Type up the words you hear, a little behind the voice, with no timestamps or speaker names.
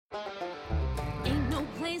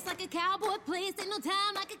like a cowboy place, ain't no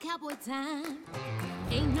time like a cowboy time.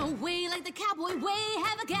 Ain't no way like the cowboy way,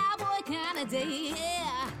 have a cowboy kind of day,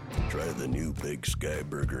 yeah. Try the new Big Sky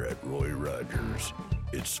Burger at Roy Rogers.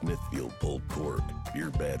 It's Smithfield pulled pork,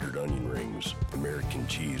 beer battered onion rings, American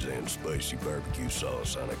cheese, and spicy barbecue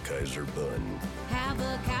sauce on a Kaiser bun. Have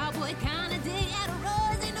a cowboy kind of day at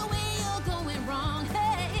Roy's, ain't no way you're going wrong,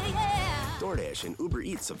 hey, yeah. DoorDash and Uber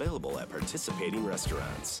Eats available at participating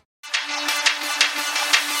restaurants.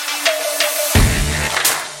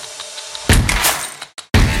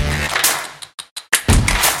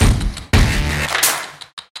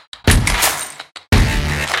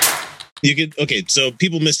 You could so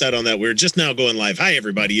people missed out on that. We're just now going live. Hi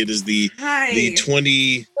everybody. It is the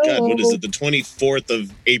 24th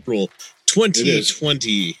of April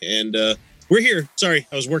 2020. And we're here. Sorry,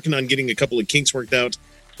 I was working on getting a couple of kinks worked out.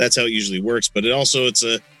 That's how it usually works, but it's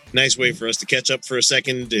a nice way for us to catch up for a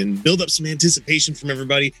second and build up some anticipation from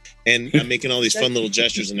everybody. And I'm making all these fun little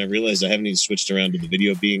gestures, and I realized I haven't even switched around to the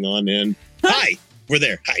video being on. And hi, we're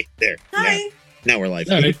there. Hi, there. Hi. Now we're live.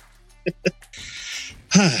 Hi.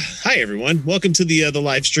 Hi everyone. Welcome to the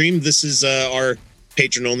live stream. This is our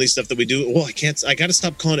patron only stuff that we do. Well, I got to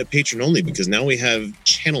stop calling it patron only because now we have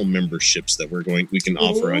channel memberships that we can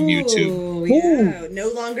offer on YouTube. Yeah, no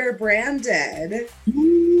longer branded.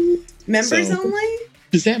 Members only?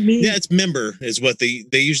 Does that mean? Yeah, it's member is what they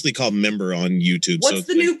usually call member on YouTube. What's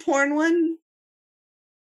the new porn one?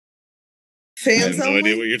 Fans I have no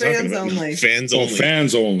idea what you're talking about. Only. Fans only.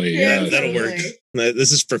 Fans only. Yeah, that'll work.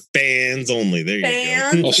 This is for fans only. There you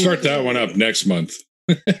go. I'll start that one up next month.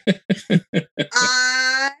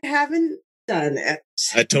 I haven't done it.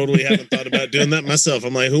 I totally haven't thought about doing that myself.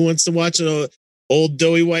 I'm like, who wants to watch an old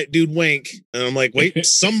doughy white dude wank? And I'm like, wait,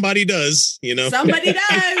 somebody does. Somebody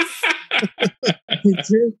does.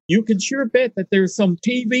 You can sure bet that there's some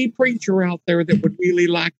TV preacher out there that would really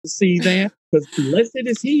like to see that. Because blessed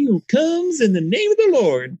is he who comes in the name of the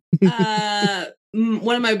Lord.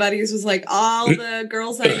 One of my buddies was like, all the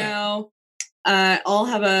girls I know all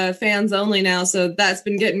have a fans only now. So that's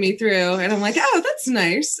been getting me through. And I'm like, oh, that's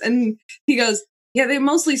nice. And he goes, yeah, they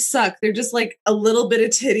mostly suck. They're just like a little bit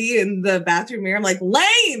of titty in the bathroom mirror. I'm like,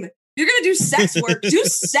 lame. You're going to do sex work. Do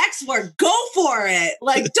sex work. Go for it.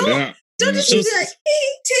 Like, don't just be like, hey,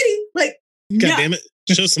 titty. Like, God damn it.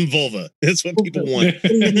 Show some vulva. That's what people want.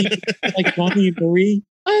 Like Bonnie Marie.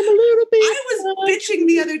 I'm a little bit. I was bitching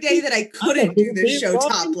the other day that I couldn't do this show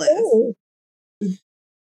topless.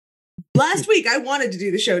 Last week, I wanted to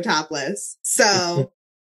do the show topless. So.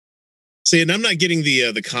 See, and I'm not getting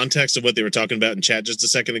the context of what they were talking about in chat just a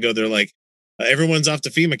second ago. They're like, everyone's off to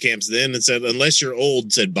FEMA camps then and said, unless you're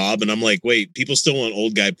old, said Bob. And I'm like, wait, people still want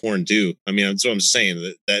old guy porn too. I mean, that's what I'm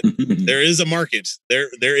saying. That there is a market.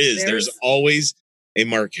 There's always a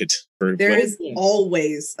market for. There is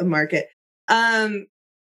always a market. I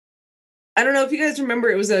don't know if you guys remember,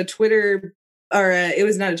 it was a Twitter, or it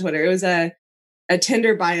was not a Twitter. It was a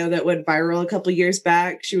Tinder bio that went viral a couple years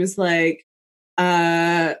back. She was like,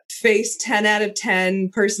 face 10 out of 10,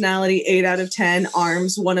 personality 8 out of 10,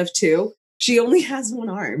 arms 1 of 2. She only has one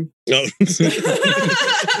arm. Oh.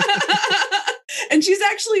 And she's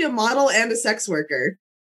actually a model and a sex worker.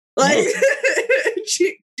 Like,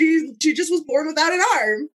 she just was born without an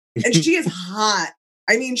arm. And she is hot.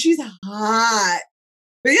 I mean, she's hot.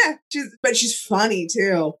 But yeah, she's funny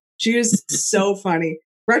too. She is so funny.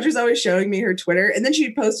 Roger's always showing me her Twitter. And then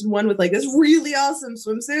she posted one with like this really awesome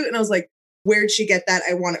swimsuit. And I was like, where'd she get that?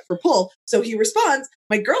 I want it for pole. So he responds,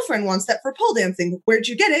 my girlfriend wants that for pole dancing. Where'd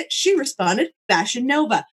you get it? She responded, Fashion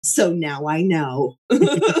Nova. So now I know.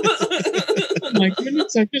 Oh my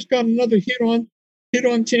goodness, I just got another hit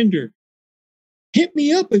on Tinder. Hit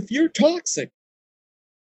me up if you're toxic.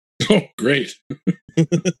 Oh, great.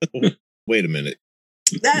 Wait a minute.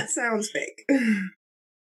 That sounds fake. We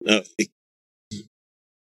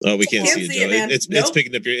can't see it, Joe. It's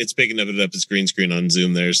picking up it up as green screen on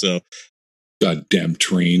Zoom there. So, goddamn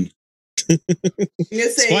train. I'm gonna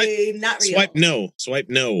say not real. Swipe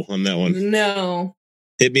no on that one. No.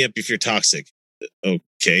 Hit me up if you're toxic.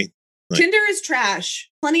 Okay. Tinder is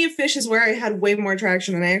trash. Plenty of Fish is where I had way more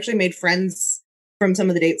traction, and I actually made friends from some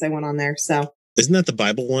of the dates I went on there. So. Isn't that the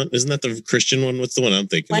Bible one? Isn't that the Christian one? What's the one I'm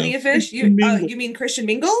thinking Plenty of Fish? You mean Christian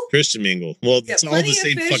Mingle? Christian Mingle. Well, it's all the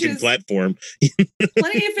same fucking platform.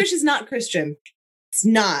 Plenty of Fish is not Christian. It's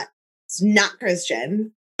not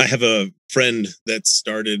Christian. I have a friend that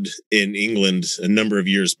started in England a number of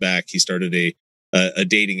years back. He started a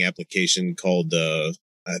dating application called, what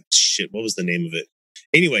was the name of it?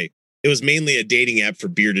 Anyway, it was mainly a dating app for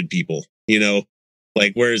bearded people,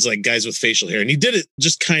 like whereas like guys with facial hair. And he did it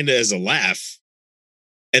just kind of as a laugh.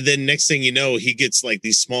 And then next thing you know, he gets like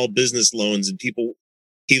these small business loans and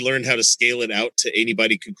he learned how to scale it out to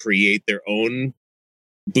anybody could create their own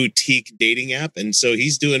boutique dating app. And so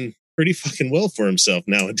he's doing pretty fucking well for himself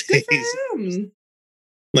nowadays. Good for him.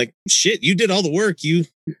 Like, shit, you did all the work.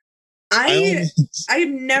 I've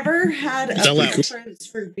never had a Sell out. preference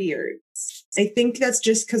for beards. I think that's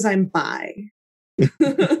just because I'm bi. I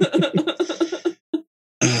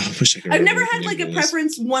wish I could I've remember never what the had like name a was.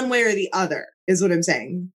 preference one way or the other, is what I'm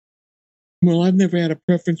saying. Well, I've never had a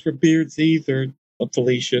preference for beards either,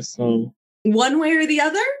 Felicia. So One way or the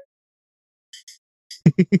other?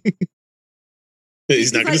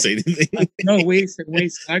 He's not going to say anything. no, wait.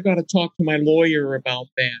 I got to talk to my lawyer about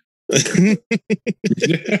that.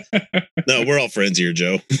 No, we're all friends here,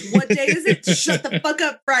 Joe. What day is it? Shut the fuck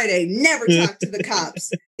up Friday. Never talk to the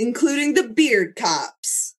cops, including the beard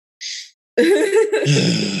cops.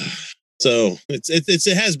 So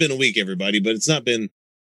it has been a week, everybody, but it's not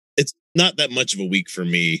that much of a week for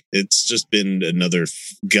me. It's just been another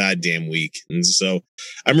goddamn week. And so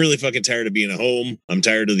I'm really fucking tired of being at home. I'm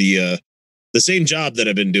tired of the same job that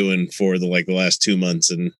I've been doing for the last 2 months.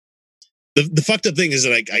 And the fucked up thing is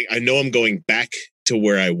that I know I'm going back to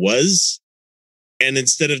where I was. And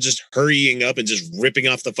instead of just hurrying up and just ripping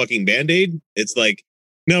off the fucking Band-Aid, it's like,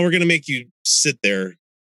 no, we're going to make you sit there,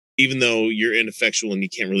 even though you're ineffectual and you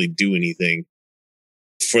can't really do anything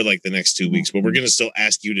for like the next 2 weeks, but we're going to still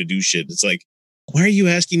ask you to do shit. It's like, why are you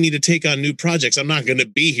asking me to take on new projects? I'm not going to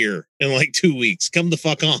be here in like 2 weeks. Come the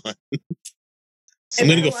fuck on. I'm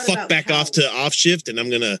going to go fuck back off to off shift, and I'm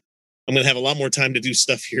going to have a lot more time to do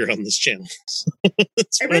stuff here on this channel.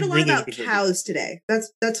 I read a lot about cows today.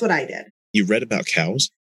 That's what I did. You read about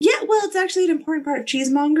cows? Yeah, well, it's actually an important part of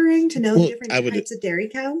cheesemongering to know the different I would- types of dairy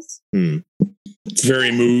cows. It's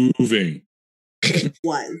very moving.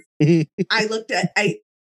 Was I looked at I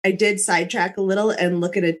did sidetrack a little and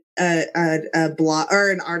look at a blog or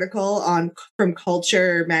an article from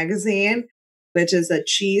Culture magazine, which is a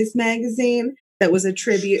cheese magazine that was a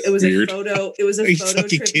tribute. It was Weird. a photo. It was a Are you photo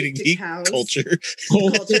fucking tribute kidding to me? cows. Culture.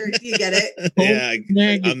 Culture, you get it? Yeah,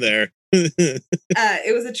 I'm there. It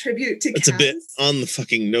was a tribute to It's cows. a bit on the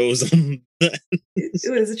fucking nose.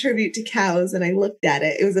 It was a tribute to cows, and I looked at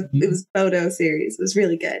it. It was a photo series. It was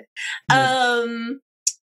really good.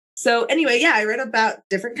 So anyway, yeah, I read about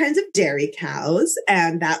different kinds of dairy cows,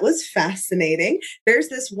 and that was fascinating. There's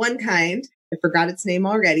this one kind, I forgot its name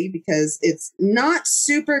already because it's not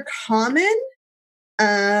super common.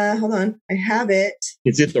 Hold on, I have it.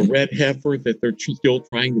 Is it the red heifer that they're still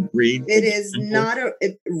trying to breed? It is not a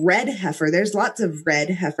red heifer. There's lots of red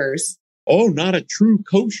heifers. Oh, not a true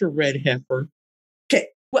kosher red heifer. Okay,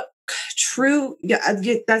 what true? Yeah,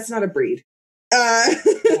 that's not a breed.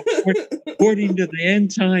 According to the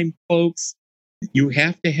end time, folks, you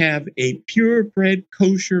have to have a purebred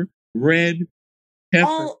kosher red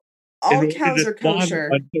heifer. All cows are kosher.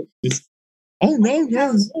 Oh no.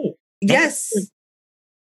 Yes,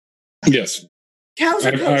 Yes. cows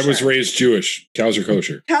are kosher. I was raised Jewish. Cows are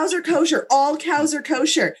kosher. Cows are kosher. All cows are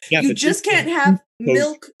kosher. Yeah, You but just this can't is have kosher.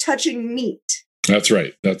 milk touching meat. That's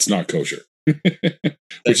right. That's not kosher.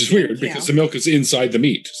 Which is weird because the milk is inside the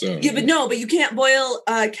meat. So Yeah, but you can't boil.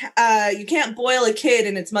 You can't boil a kid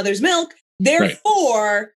in its mother's milk.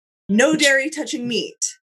 Therefore, no dairy touching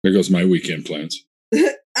meat. there goes my weekend plans.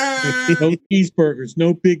 No cheeseburgers,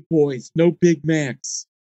 no big boys, no Big Macs.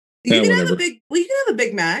 You Yeah, can have whatever. you can have a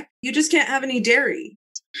Big Mac. You just can't have any dairy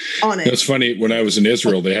on it. That's funny. When I was in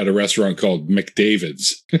Israel, they had a restaurant called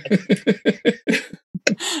McDavid's.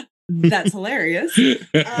 That's hilarious.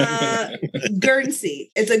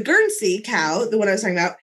 Guernsey. It's a Guernsey cow, the one I was talking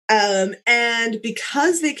about. And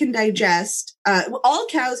because they can digest, all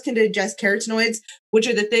cows can digest carotenoids, which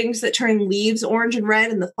are the things that turn leaves orange and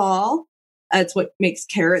red in the fall. That's what makes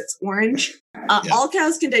carrots orange. All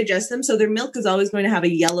cows can digest them, so their milk is always going to have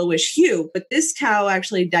a yellowish hue. But this cow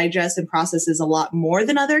actually digests and processes a lot more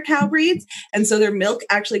than other cow breeds, and so their milk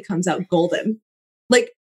actually comes out golden.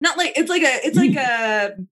 It's like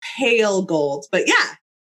a pale gold, but yeah.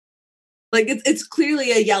 Like it's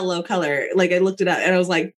clearly a yellow color. Like I looked it up and I was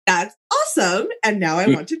like, that's awesome. And now I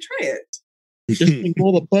want to try it. Just think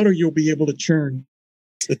all the butter you'll be able to churn.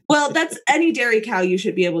 Well, that's any dairy cow you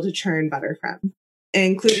should be able to churn butter from,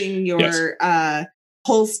 including your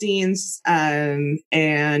Holsteins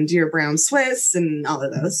and your brown Swiss and all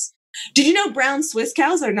of those. Did you know brown Swiss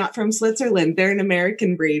cows are not from Switzerland? They're an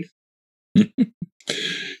American breed. You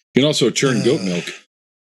can also churn goat milk.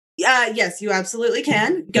 Yes, you absolutely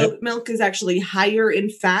can. Goat milk is actually higher in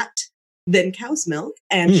fat than cow's milk,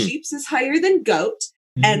 and sheep's is higher than goat,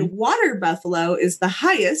 and water buffalo is the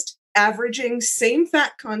highest, averaging same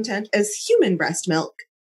fat content as human breast milk.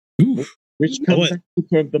 Ooh. which comes back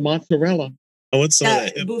from the mozzarella. I once saw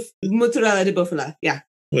that. Mozzarella di bufala. Yeah.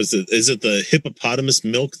 Was it? Is it the hippopotamus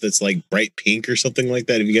milk that's like bright pink or something like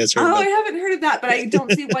that? Have you guys heard? Oh, about I haven't heard of that, but I don't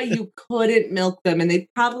see why you couldn't milk them, and they'd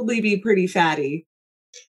probably be pretty fatty.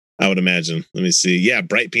 I would imagine. Let me see. Yeah,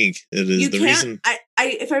 bright pink. It is the reason.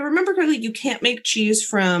 If I remember correctly, you can't make cheese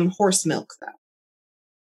from horse milk, though.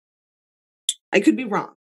 I could be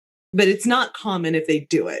wrong, but it's not common if they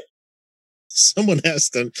do it. Someone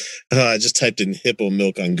asked them. I just typed in hippo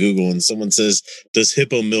milk on Google, and someone says, "Does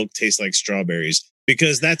hippo milk taste like strawberries?"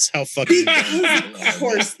 Because that's how fucking. Of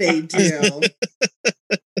course they do.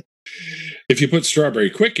 If you put strawberry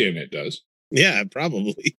quick in, it does. Yeah,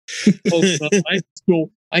 probably.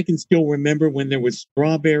 I can still remember when there was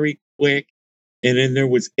strawberry quick, and then there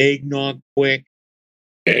was eggnog quick.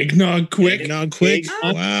 Eggnog quick. Eggnog quick.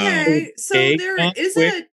 Okay, Wow. so there is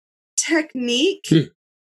a technique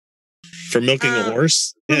For milking a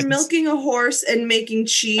horse. for Yes. milking a horse and making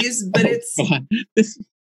cheese, but God.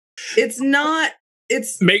 it's not.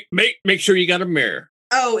 It's Make sure you got a mirror.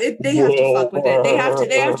 they have to fuck with it. They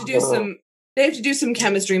have to do some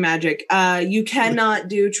chemistry magic. You cannot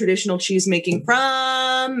do traditional cheese making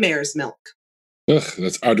from mare's milk. Ugh,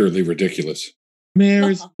 that's utterly ridiculous.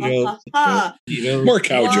 Mare's More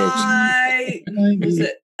cow jokes. Why? What is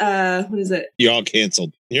it? What is it? You all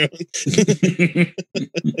canceled.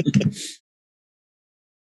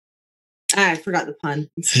 I forgot the pun.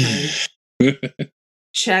 It's fine.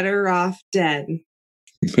 Cheddar off dead.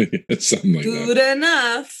 Something like Good that.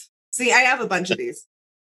 enough. See, I have a bunch of these.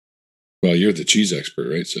 Well, you're the cheese expert,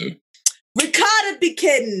 right? So Ricotta be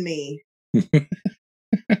kidding me.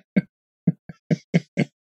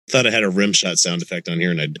 Thought I had a rim shot sound effect on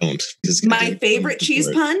here, and I don't. My favorite cheese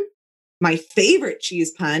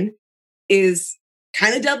pun is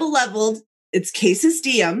kind of double leveled. It's Casus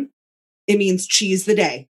Diem. It means cheese the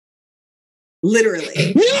day.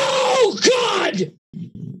 Literally. No, God!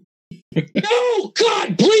 No,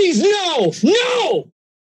 God, please, no! No!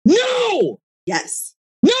 No! Yes.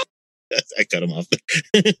 I cut him off.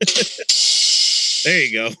 There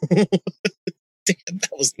you go. Damn, that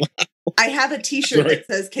was loud. I have a t-shirt that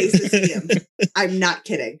says Casus Diem. I'm not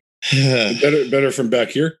kidding. better from back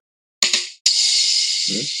here.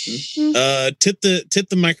 Tip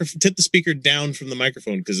the microphone, tip the speaker down from the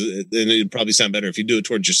microphone, because then it'd probably sound better. If you do it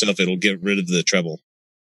towards yourself, it'll get rid of the treble.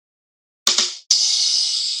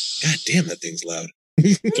 God damn, that thing's loud.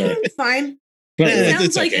 Sorry. It's fine. No, It it's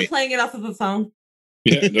sounds like okay. you're playing it off of a phone.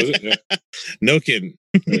 yeah, does it? Yeah. No kidding.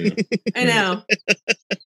 There you go. I know.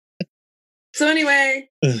 So anyway,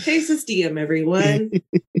 Casus Diem, everyone.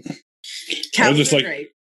 Cows just are like-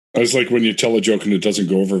 great. I was like when you tell a joke and it doesn't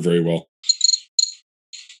go over very well.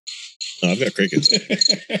 Oh, I've got crickets.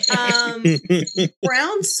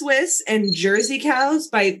 Brown Swiss and Jersey cows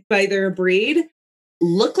by their breed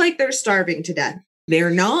look like they're starving to death.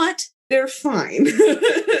 They're not. They're fine.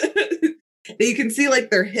 You can see like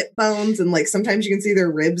their hip bones and like sometimes you can see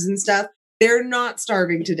their ribs and stuff. They're not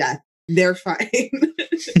starving to death. They're fine.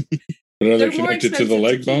 But are they They're more connected to the expensive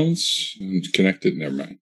leg to keep. bones? Connected? Never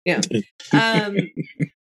mind. Yeah.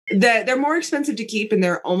 They're more expensive to keep and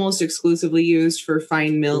they're almost exclusively used for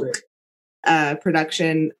fine milk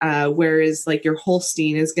production, whereas like your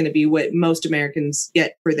Holstein is going to be what most Americans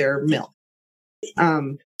get for their milk.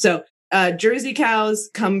 So Jersey cows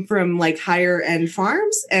come from like higher end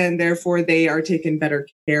farms and therefore they are taken better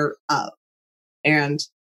care of. And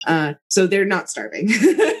so they're not starving.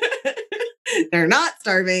 They're not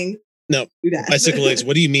starving. No. Do that. Bicycle legs.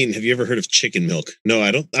 What do you mean? Have you ever heard of chicken milk? No,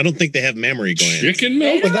 I don't think they have mammary glands. Chicken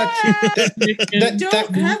They milk? don't,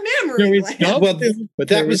 don't have mammary glands. Well,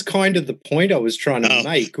 that was kind of the point I was trying to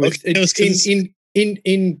make. With okay. It was 'cause-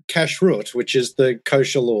 in kashrut, which is the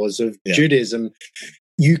kosher laws of Yeah. Judaism,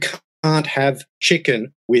 you can't have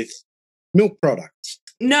chicken with milk products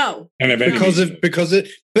No. And because it.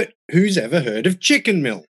 But who's ever heard of chicken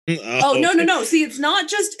milk? Oh no. See, it's not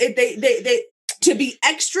just they to be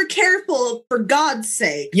extra careful for God's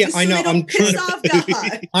sake. Yeah, just I so know. They don't I'm piss trying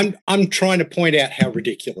off God. I'm trying to point out how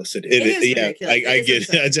ridiculous it is. It is Yeah, ridiculous. I It is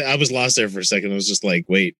get it. I was lost there for a second. I was just like,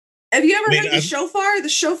 wait. Have you ever I mean, heard of the shofar? The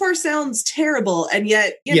shofar sounds terrible, and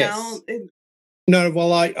yet you Yes. know. No,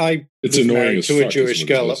 well, I It's was annoying married as to fuck a is Jewish what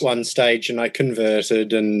it girl is. at one stage, and I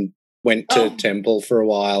converted and went to Oh. temple for a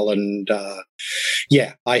while, and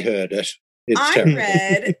yeah, I heard it. It's I terrible.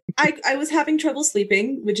 read. I was having trouble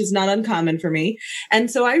sleeping, which is not uncommon for me, and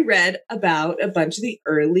so I read about a bunch of the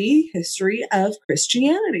early history of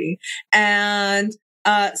Christianity, and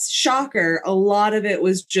shocker, a lot of it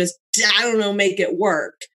was just I don't know, make it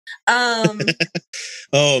work.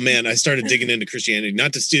 Oh man, I started digging into Christianity.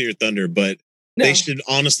 Not to steal your thunder, but No. They should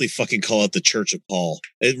honestly fucking call it the Church of Paul.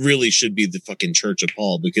 It really should be the fucking Church of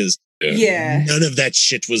Paul because Yeah. none of that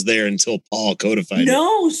shit was there until Paul codified it.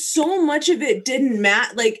 No, so much of it didn't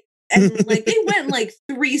matter. Like, and like they went like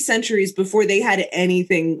 3 centuries before they had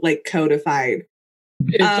anything like codified.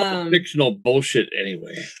 It's all fictional bullshit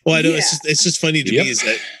anyway. Well, I know Yeah. it's just funny to me is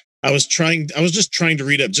that I was just trying to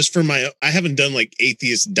read up just for I haven't done like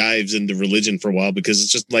atheist dives into religion for a while because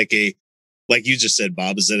it's just like you just said,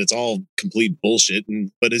 Bob, is that it's all complete bullshit.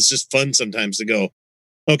 But it's just fun sometimes to go,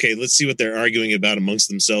 okay, let's see what they're arguing about amongst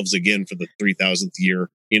themselves again for the 3,000th year.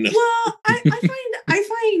 You know? Well, I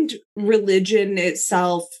find religion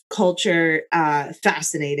itself, culture,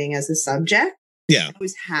 fascinating as a subject. Yeah. I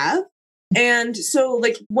always have. And so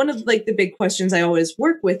like one of like the big questions I always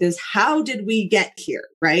work with is how did we get here,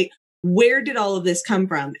 right? Where did all of this come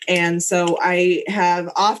from? And so I have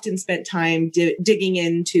often spent time digging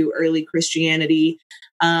into early Christianity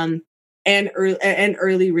and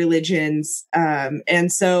early religions. And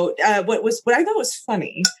so what I thought was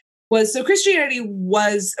funny was so Christianity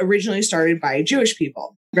was originally started by Jewish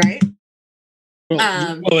people, right?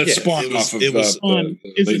 Well, it spawned off of it's a late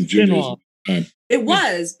spin-off. Judaism. It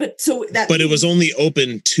was, but so that But it was only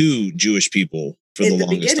open to Jewish people for the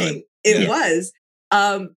longest time. It was.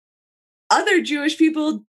 Other Jewish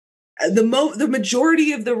people, the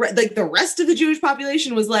majority of the rest of the Jewish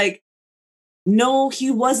population was like, no,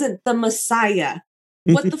 he wasn't the Messiah.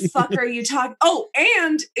 What the fuck are you talking? Oh,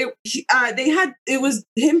 and it was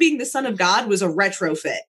him being the son of God was a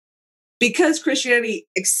retrofit because Christianity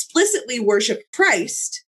explicitly worshipped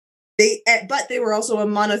Christ. But they were also a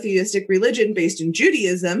monotheistic religion based in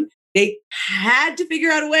Judaism. They had to figure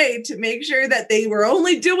out a way to make sure that they were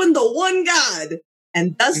only doing the one God.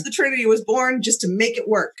 And thus the Trinity was born just to make it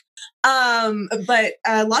work. But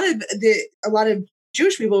a lot of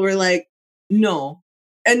Jewish people were like, no.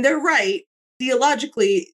 And they're right.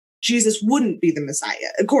 Theologically, Jesus wouldn't be the Messiah,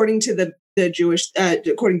 according to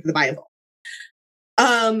according to the Bible.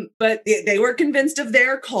 But they were convinced of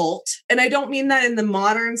their cult. And I don't mean that in the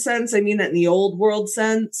modern sense. I mean that in the old world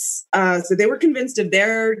sense. So they were convinced of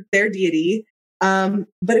their deity. But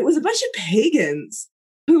it was a bunch of pagans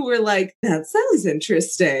who were like, that sounds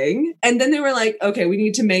interesting. And then they were like, okay, we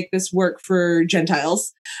need to make this work for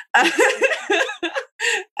Gentiles.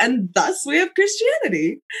 And thus we have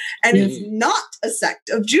Christianity. And it's not a sect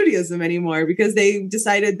of Judaism anymore because they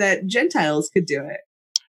decided that Gentiles could do it.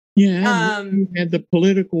 Yeah, you had the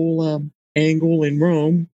political angle in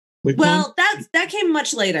Rome. Well, that came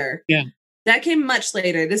much later. Yeah, that came much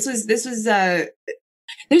later. This was there's a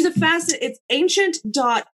it's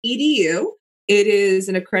ancient.edu. It is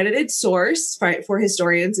an accredited source for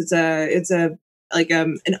historians. It's an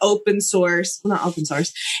open source, well, not open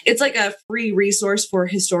source. It's like a free resource for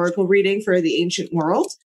historical reading for the ancient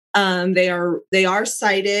world. They are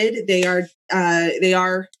cited.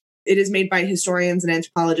 It is made by historians and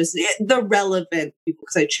anthropologists, the relevant people,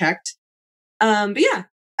 because I checked. But yeah,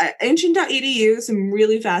 ancient.edu, some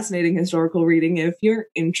really fascinating historical reading if you're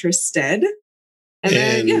interested.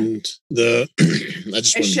 And then, I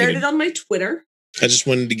shared it on my Twitter. I just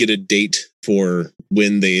wanted to get a date for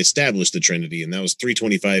when they established the Trinity, and that was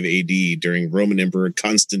 325 AD during Roman Emperor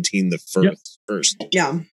Constantine the First.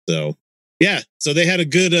 Yeah. So, yeah. So they had a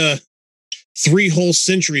good 3 whole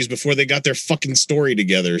centuries before they got their fucking story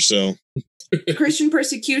together. So Christian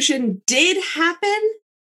persecution did happen,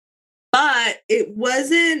 but it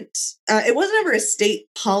wasn't ever a state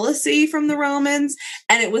policy from the Romans,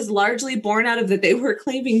 and it was largely born out of that they were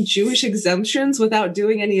claiming Jewish exemptions without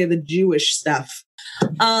doing any of the Jewish stuff.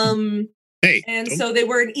 So they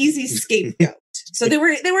were an easy scapegoat. So they were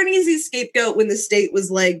an easy scapegoat when the state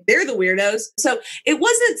was like, they're the weirdos. So it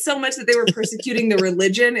wasn't so much that they were persecuting the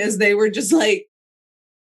religion as they were just like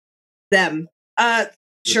them.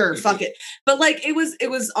 Sure, fuck it. But like it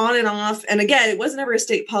was on and off. And again, it wasn't ever a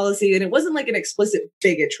state policy, and it wasn't like an explicit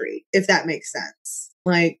bigotry, if that makes sense.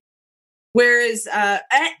 Like, whereas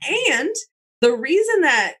and the reason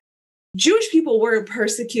that Jewish people were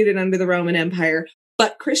persecuted under the Roman Empire,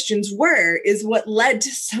 but Christians were, is what led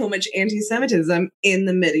to so much anti-Semitism in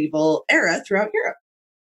the medieval era throughout Europe.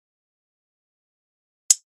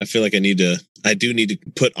 I feel like I do need to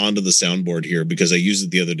put onto the soundboard here because I used it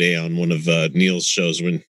the other day on one of Neil's shows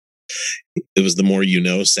when it was the more you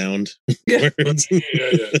know sound. Yeah.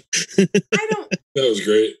 That was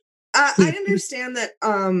great. I understand that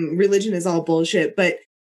religion is all bullshit, but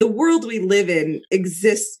the world we live in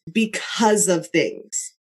exists because of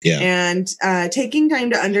things. Yeah. And taking time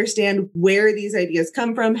to understand where these ideas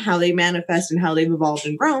come from, how they manifest, and how they've evolved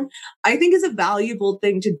in Rome, I think is a valuable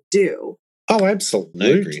thing to do. Oh,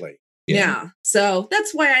 absolutely. Yeah. So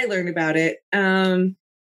that's why I learned about it.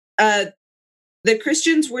 The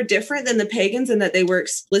Christians were different than the pagans in that they were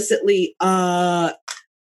explicitly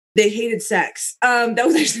they hated sex. That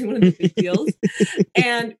was actually one of the big deals.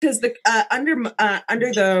 And because the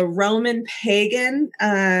under the Roman pagan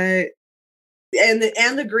and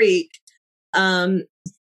the Greek,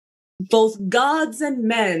 both gods and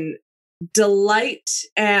men delight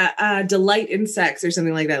in sex or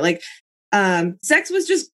something like that. Like sex was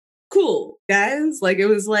just cool, guys. Like it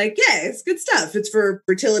was like, yeah, it's good stuff. It's for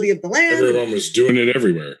fertility of the land. Everyone was doing it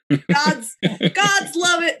everywhere. Gods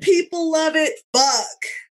love it. People love it. Fuck.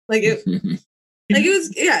 Like it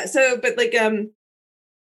was, yeah. So, but like,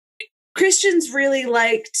 Christians really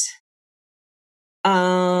liked,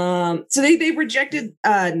 so they rejected,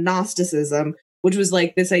 Gnosticism, which was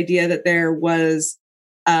like this idea that there was,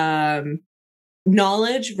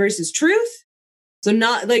 knowledge versus truth. So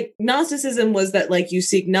not like Gnosticism was that like you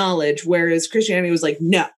seek knowledge, whereas Christianity was like,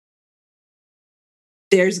 no,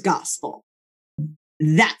 there's gospel.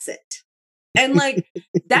 That's it. And like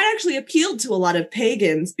that actually appealed to a lot of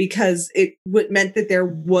pagans because it meant that there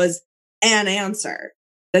was an answer,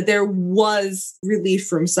 that there was relief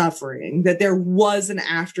from suffering, that there was an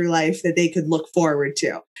afterlife that they could look forward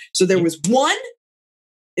to. So there was one,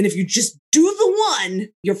 and if you just do the one,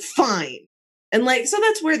 you're fine. And like, so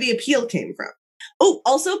that's where the appeal came from. Oh,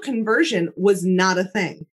 also conversion was not a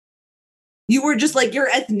thing. You were just like, your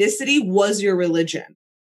ethnicity was your religion.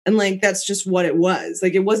 And like, that's just what it was.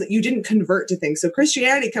 Like, it wasn't, you didn't convert to things. So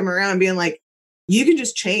Christianity coming around being like, you can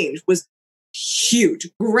just change was huge,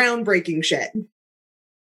 groundbreaking shit.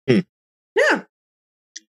 Yeah.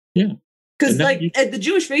 Yeah. Because like the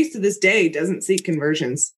Jewish faith to this day doesn't seek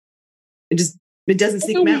conversions. It doesn't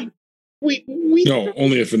seek them out. We no,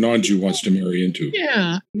 only if a non-Jew wants to marry into.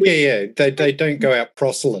 Yeah. They don't go out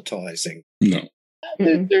proselytizing. No.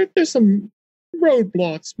 There's some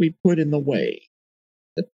roadblocks we put in the way.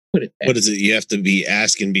 Put it. What is it? You have to be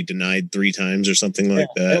asked and be denied 3 times or something like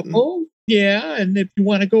that. Oh, yeah. And if you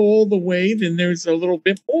want to go all the way, then there's a little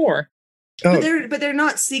bit more. But they're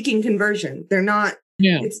not seeking conversion. They're not.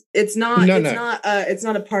 Yeah. It's not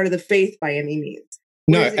a part of the faith by any means.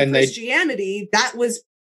 Whereas in Christianity, that was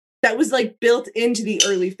like built into the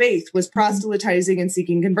early faith was proselytizing and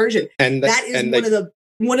seeking conversion. And that is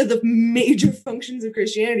one of the major functions of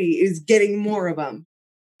Christianity is getting more of them.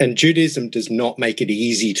 And Judaism does not make it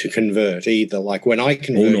easy to convert either. Like when I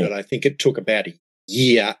converted, I think it took about a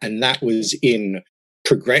year, and that was in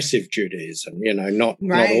progressive Judaism, not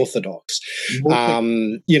Orthodox.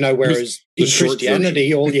 Whereas in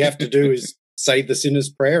Christianity, all you have to do is say the sinner's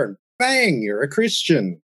prayer and bang, you're a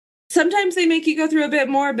Christian. Sometimes they make you go through a bit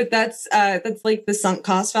more, but that's like the sunk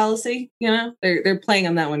cost fallacy. They're playing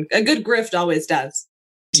on that one. A good grift always does.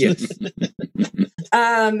 Yes.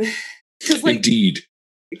 Indeed.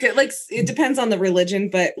 Like it depends on the religion,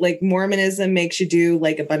 but like Mormonism makes you do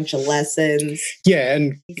like a bunch of lessons. Yeah,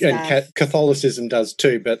 and Catholicism does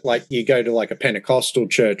too. But like you go to like a Pentecostal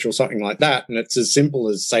church or something like that, and it's as simple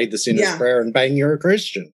as say the sinner's prayer and bang, you're a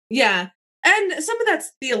Christian. Yeah, and some of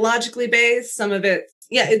that's theologically based. Some of it,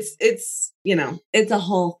 it's it's a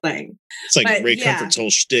whole thing. It's like Ray Comfort's whole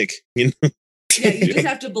shtick, Yeah, you just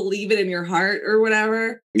have to believe it in your heart or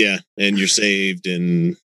whatever. Yeah, and you're saved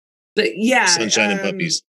and. But yeah, sunshine and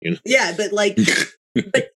puppies, Yeah, but like,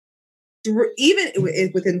 even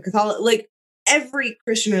within Catholic, like every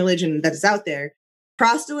Christian religion that is out there,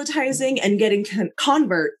 proselytizing and getting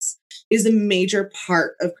converts is a major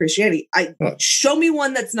part of Christianity. Show me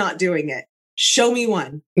one that's not doing it. Show me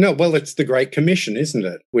one. No, well, it's the Great Commission, isn't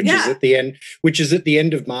it? Which is at the end. Which is at the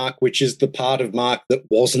end of Mark. Which is the part of Mark that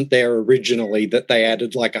wasn't there originally that they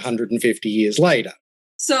added like 150 years later.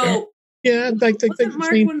 So. Yeah, like the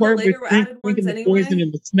same part with drinking the poison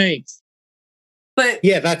and the snakes. But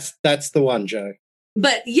yeah, that's the one, Joe.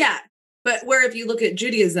 But where if you look at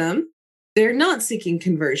Judaism, they're not seeking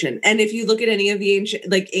conversion, and if you look at any of the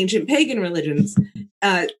ancient pagan religions,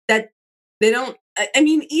 that they don't. I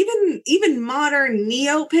mean, even modern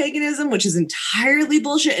neo-paganism, which is entirely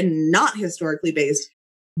bullshit and not historically based,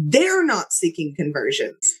 they're not seeking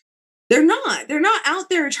conversions. They're not out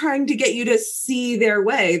there trying to get you to see their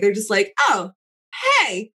way. They're just like, oh,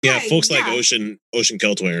 hey. Yeah, folks like Ocean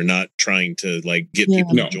Keltway are not trying to like get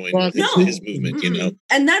people to join his movement,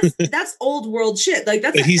 And that's old world shit. Like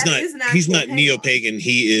that's. But he's not neo-pagan.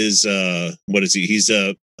 He is what is he? He's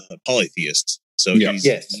a polytheist. So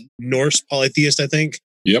he's Norse polytheist, I think.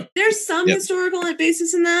 Yep. There's some historical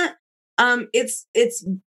basis in that. It's.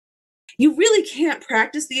 You really can't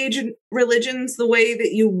practice the ancient religions the way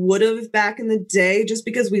that you would have back in the day just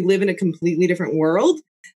because we live in a completely different world.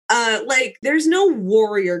 like there's no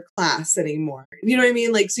warrior class anymore. You know what I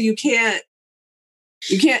mean? Like, so you can't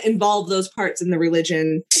involve those parts in the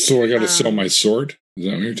religion. So I got to sell my sword. Is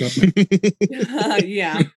that what you're talking about?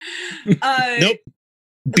 Yeah. Nope.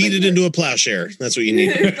 Beat it into a plowshare. That's what you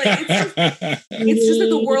need. It's just that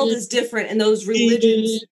the world is different, and those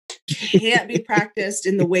religions can't be practiced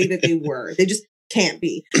in the way that they were. They just can't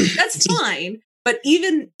be. That's fine. But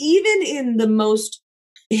even in the most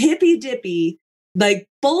hippy dippy, like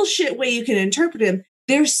bullshit way you can interpret them,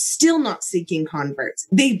 they're still not seeking converts.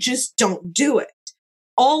 They just don't do it.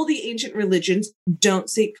 All the ancient religions don't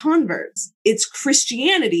seek converts. It's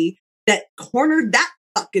Christianity that cornered that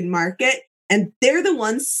fucking market. And they're the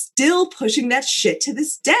ones still pushing that shit to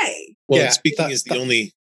this day. Well, speaking as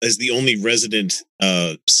the only resident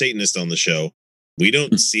Satanist on the show, we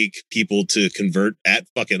don't seek people to convert at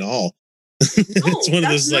fucking all. It's one of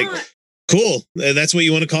those like, cool. That's what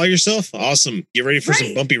you want to call yourself? Awesome. Get ready for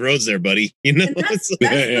some bumpy roads there, buddy. You know, and that's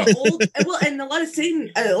the old. Well, and a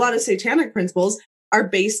lot of satanic principles are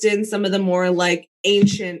based in some of the more like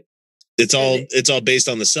ancient. It's all based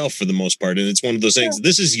on the self for the most part, and it's one of those things.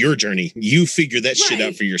 This is your journey. You figure that shit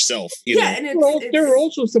out for yourself. You know? And there are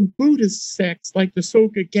also some Buddhist sects like the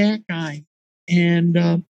Soka Gakkai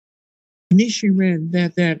and Nichiren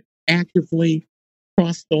that actively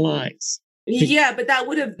cross the lines. Yeah, but that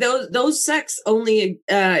would have those sects only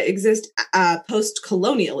exist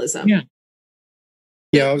post-colonialism.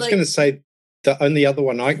 Yeah, I was going to say the only other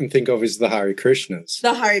one I can think of is the Hare Krishnas.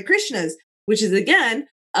 The Hare Krishnas, which is again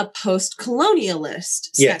a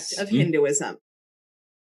post-colonialist sect of Hinduism.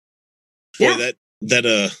 Boy,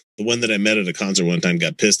 the one that I met at a concert one time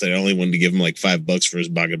got pissed that I only wanted to give him like $5 for his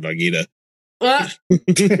Bhagavad Gita. So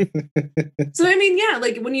I mean, yeah,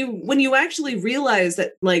 like when you actually realize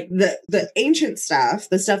that like the ancient stuff,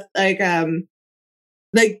 the stuff like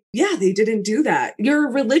they didn't do that. Your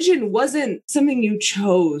religion wasn't something you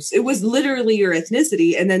chose. It was literally your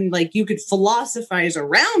ethnicity, and then like you could philosophize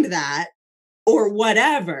around that or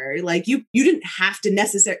whatever. Like you didn't have to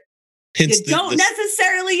necessarily. You don't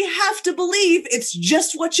necessarily have to believe. It's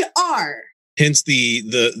just what you are. Hence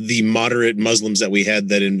the moderate Muslims that we had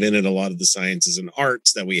that invented a lot of the sciences and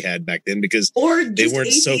arts that we had back then, because they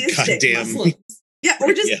weren't so goddamn Muslims.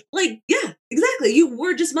 Exactly. You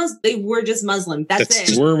were just Muslim. They were just Muslim.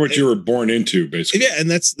 That's it. We're what you were born into, basically. Yeah,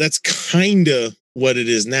 and that's kind of what it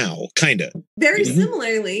is now. Kind of. Very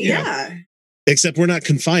similarly, yeah. Except we're not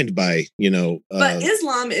confined by, but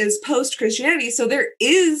Islam is post-Christianity, so there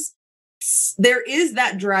is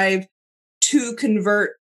that drive to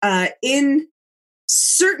convert in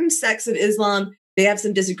certain sects of Islam. They have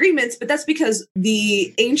some disagreements, but that's because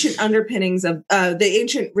the ancient underpinnings of the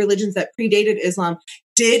ancient religions that predated Islam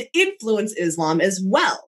did influence Islam as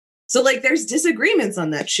well. So like there's disagreements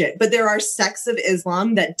on that shit, but there are sects of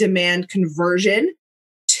Islam that demand conversion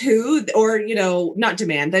to, or, not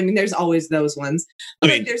demand. I mean, there's always those ones. But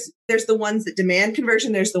like there's the ones that demand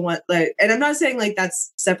conversion. There's the one like, and I'm not saying like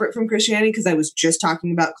that's separate from Christianity because I was just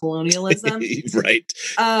talking about colonialism. Right.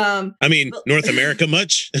 I mean, North America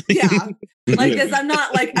much? Yeah. Like, because I'm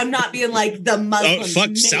not being like the Muslims. Oh,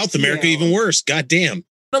 fuck, South America even worse. God damn.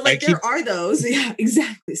 But like there are those. Yeah,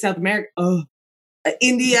 exactly. South America. Oh,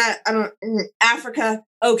 India. Africa.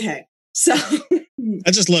 Okay. So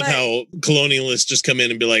I just love how colonialists just come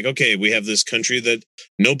in and be like, okay, we have this country that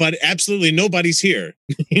absolutely nobody's here.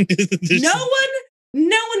 No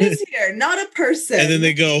one is here. Not a person. And then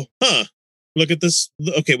they go, look at this.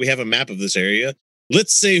 Okay, we have a map of this area.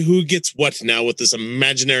 Let's say who gets what now with this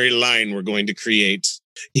imaginary line we're going to create.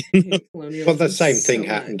 Well, the same thing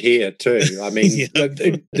happened here too. I mean,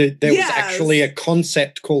 there was actually a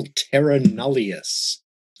concept called terra nullius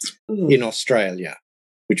in Australia,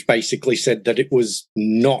 which basically said that it was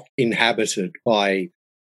not inhabited by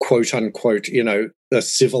quote unquote, a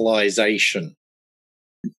civilization.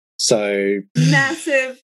 So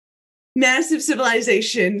massive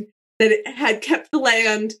civilization that it had kept the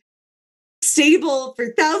land stable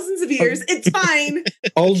for thousands of years. It's fine.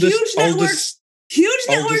 Huge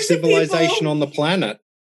networks civilization on the planet.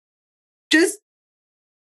 Just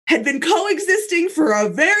had been coexisting for a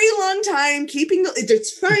very long time,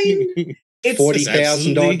 it's fine. It's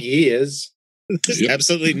 40,000 odd years. There's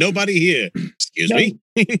absolutely nobody here. Excuse me.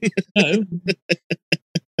 No.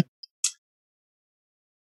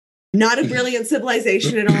 Not a brilliant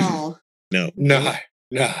civilization at all. No.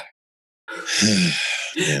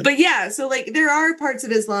 But yeah, so like there are parts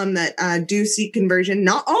of Islam that do seek conversion.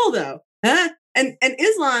 Not all though. And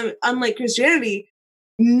Islam, unlike Christianity,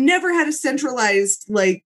 never had a centralized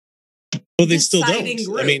like. Well, they still don't.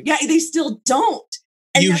 Group. I mean, yeah, they still don't.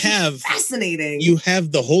 And you that's have fascinating. You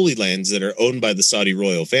have the Holy Lands that are owned by the Saudi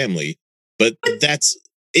royal family, but that's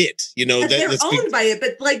it. You know, they're owned by it,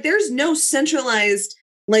 but like there's no centralized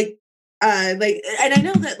and I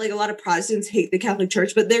know that like a lot of Protestants hate the Catholic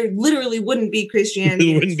Church, but there literally wouldn't be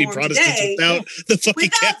Christianity. It wouldn't be Protestants today without the fucking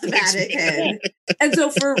without the Catholics, Vatican. And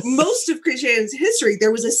so for most of Christianity's history,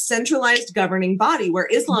 there was a centralized governing body where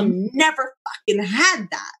Islam never fucking had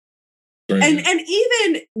that. Right. And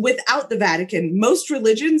even without the Vatican, most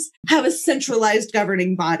religions have a centralized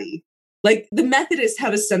governing body. Like the Methodists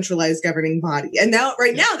have a centralized governing body. And now,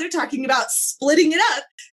 right now, they're talking about splitting it up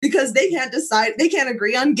because they can't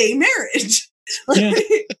agree on gay marriage.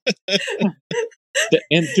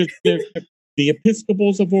 And just the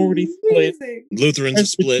Episcopals have already split. Lutherans have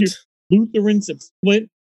split. Lutherans have split.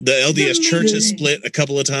 The LDS Church has split a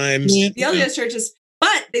couple of times. The LDS churches,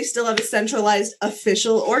 but they still have a centralized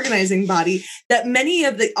official organizing body that many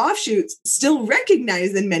of the offshoots still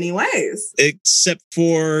recognize in many ways. Except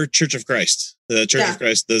for Church of Christ. The Church of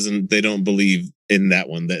Christ they don't believe in that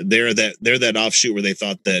one. They're that offshoot where they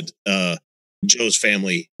thought that Joe's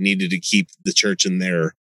family needed to keep the church in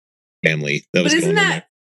their family. But isn't that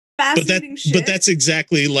fascinating shit? But that's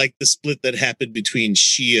exactly like the split that happened between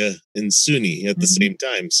Shia and Sunni at the same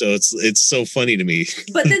time. So it's so funny to me.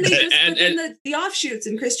 But then the offshoots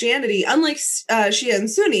in Christianity, unlike Shia and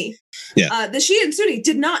Sunni, the Shia and Sunni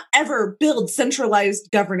did not ever build centralized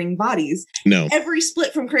governing bodies. No. Every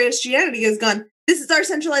split from Christianity has gone, this is our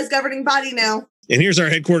centralized governing body now. And here's our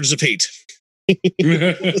headquarters of hate.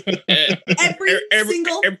 every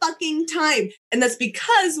single fucking time. And that's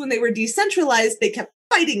because when they were decentralized, they kept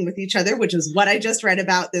fighting with each other, which is what I just read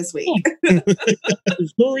about this week.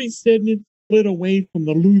 Missouri Synod split away from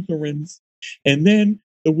the Lutherans, and then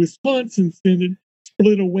the Wisconsin Synod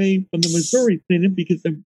split away from the Missouri Synod because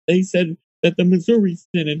they said that the Missouri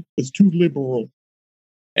Synod was too liberal.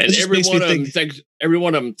 And every one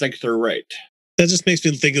of them thinks they're right. That just makes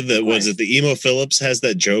me think of the Emo Phillips has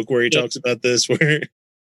that joke where he talks about this, where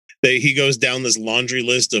he goes down this laundry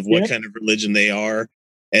list of what kind of religion they are.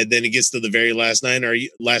 And then he gets to the very last line.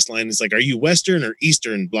 Last line is like, are you Western or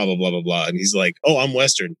Eastern? Blah, blah, blah, blah, blah. And he's like, oh, I'm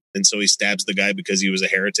Western. And so he stabs the guy because he was a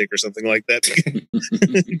heretic or something like that.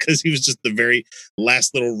 Because he was just the very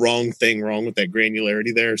last little wrong thing wrong with that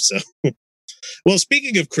granularity there. So, well,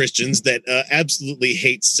 speaking of Christians that absolutely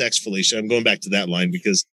hate sex, Felicia, I'm going back to that line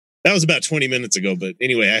because that was about 20 minutes ago. But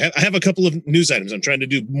anyway, I have a couple of news items. I'm trying to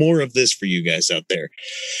do more of this for you guys out there.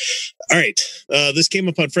 All right. This came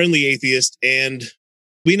up on Friendly Atheist, and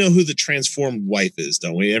we know who the transformed wife is,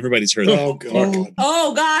 don't we? Everybody's heard of that.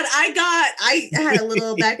 Oh, God. I had a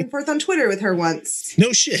little back and forth on Twitter with her once.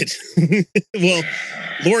 No shit. Well,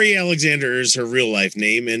 Lori Alexander is her real life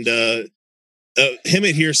name. And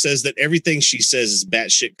Hemet here says that everything she says is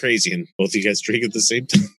batshit crazy. And both of you guys drink at the same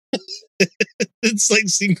time. It's like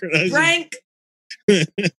synchronized. Rank.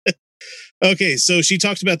 Okay, so she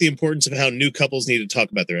talked about the importance of how new couples need to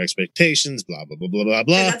talk about their expectations, blah, blah, blah, blah, blah,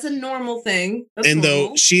 blah. Yeah, that's a normal thing.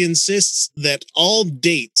 Though she insists that all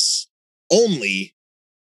dates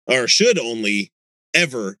should only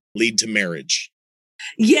ever lead to marriage.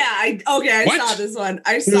 Yeah, I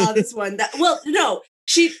saw this one. No.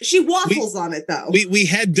 She waffles on it though. We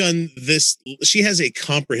had done this. She has a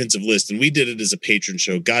comprehensive list, and we did it as a patron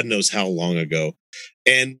show. God knows how long ago,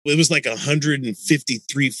 and it was like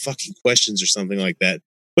 153 fucking questions or something like that.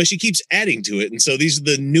 But she keeps adding to it, and so these are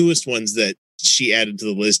the newest ones that she added to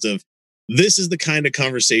the list of. This is the kind of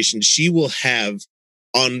conversation she will have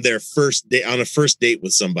on their first date, on a first date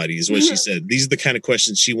with somebody. Is what she said. These are the kind of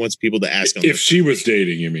questions she wants people to ask. If she was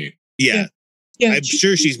dating, you mean? Yeah. I'm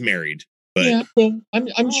sure she's married. But yeah, well,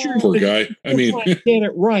 I'm sure. Poor guy. I mean, get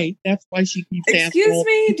it right. That's why she keeps asking. Excuse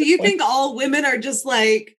me. Do you think all women are just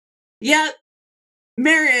like, yep,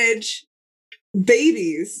 marriage,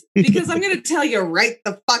 babies? Because I'm going to tell you right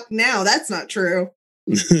the fuck now, that's not true.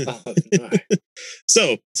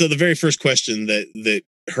 So the very first question that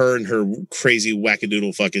her and her crazy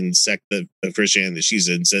wackadoodle fucking sect of Christianity that she's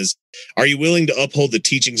in says, "Are you willing to uphold the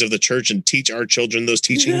teachings of the church and teach our children those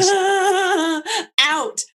teachings?"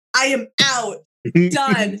 Out. I am out.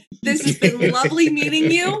 Done. This has been lovely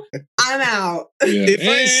meeting you. I'm out.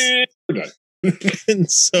 Yeah.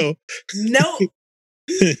 And so no.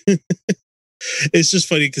 It's just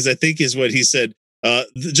funny because I think is what he said.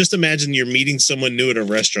 Just imagine you're meeting someone new at a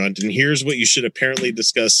restaurant, and here's what you should apparently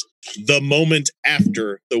discuss the moment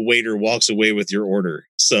after the waiter walks away with your order.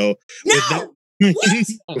 So what? No, you made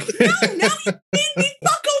me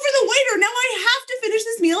fuck over the waiter. Now I have to finish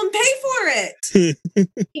this meal and pay for it.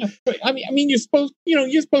 Yeah, but I mean, you're supposed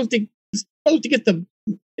to get the,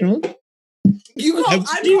 I'm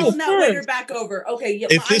calling that waiter back over. Okay. Yeah,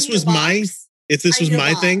 if this was my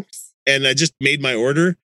thing and I just made my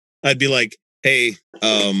order, I'd be like, hey,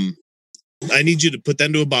 I need you to put that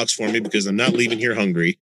into a box for me because I'm not leaving here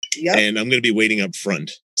hungry. Yep. And I'm going to be waiting up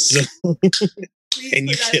front. So, please and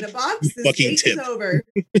you put that tip. in a box. This fucking date tip. is over.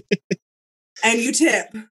 And you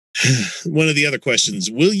tip. One of the other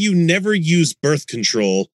questions, will you never use birth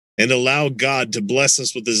control and allow God to bless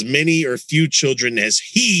us with as many or few children as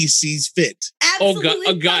he sees fit? Absolutely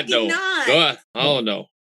oh God, no. Not. Oh, no.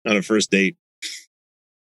 On a first date.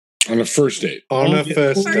 On a first date. On a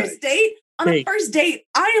first date? On a first date,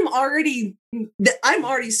 I'm already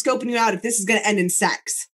scoping you out if this is going to end in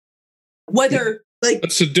sex. Whether, like...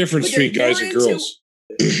 That's the difference between guys and girls.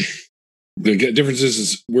 The difference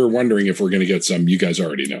is we're wondering if we're going to get some. You guys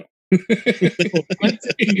already know. I'm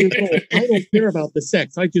 50 years old. I don't care about the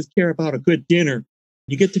sex. I just care about a good dinner.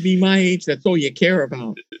 You get to be my age, that's all you care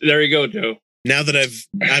about. There you go, Joe. Now that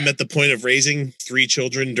I'm at the point of raising 3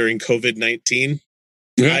 children during COVID-19,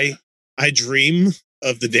 I dream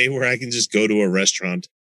of the day where I can just go to a restaurant.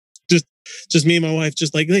 Just me and my wife,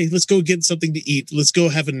 just like, hey, let's go get something to eat. Let's go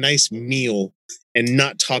have a nice meal and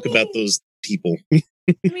not talk about those people. I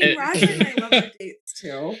mean, Roger and I love our dates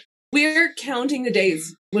too. We're counting the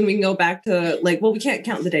days when we can go back to we can't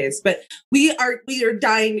count the days, but we are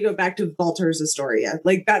dying to go back to Valters Astoria.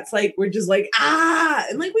 Like that's like we're just like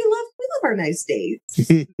and like we love our nice dates.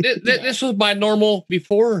 This was my normal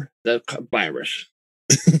before the virus.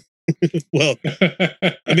 Well,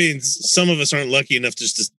 I mean, some of us aren't lucky enough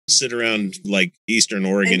just to sit around like Eastern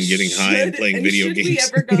Oregon getting high and playing video games.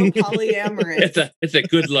 Should we ever go polyamorous? It's a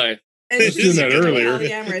good life. And if you that earlier.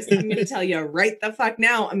 Polyamorous, I'm going to tell you right the fuck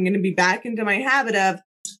now. I'm going to be back into my habit of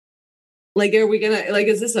like, are we going to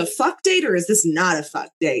is this a fuck date or is this not a fuck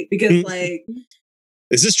date? Because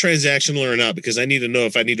is this transactional or not? Because I need to know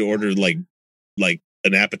if I need to order like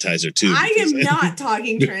an appetizer too. I am not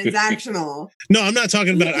talking transactional. No, I'm not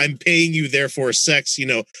talking about I'm paying you therefore sex. You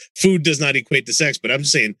know, food does not equate to sex, but I'm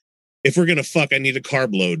just saying if we're gonna fuck, I need a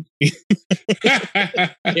carb load.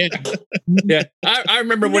 Yeah. I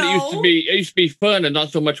remember when it used to be. It used to be fun and not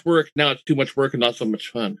so much work. Now it's too much work and not so much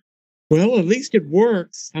fun. Well, at least it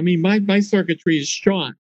works. I mean, my circuitry is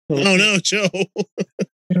shot. So oh no, Joe!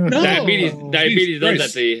 No. Diabetes does that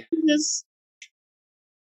to you. Yes.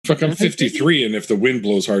 Fuck, I'm 53, and if the wind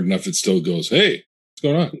blows hard enough, it still goes, hey, what's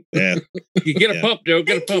going on? Yeah. You get a pump, Joe.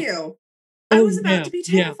 Get a pump. You. I was about to be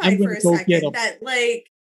terrified for a second that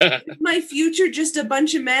my future just a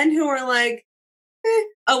bunch of men who are like,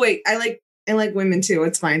 oh wait, I like women too.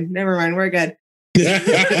 It's fine. Never mind. We're good.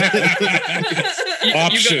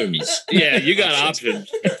 Options. You got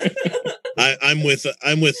options. I'm with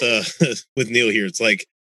Neil here. It's like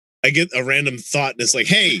I get a random thought and it's like,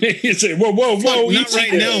 hey, you say, whoa, not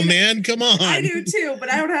right now, man. Come on. I do too,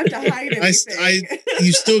 but I don't have to hide anything.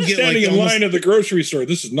 You still get standing in line at the grocery store.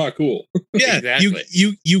 This is not cool. Yeah, exactly.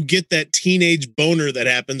 You get that teenage boner that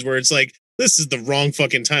happens where it's like, this is the wrong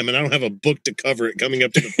fucking time, and I don't have a book to cover it coming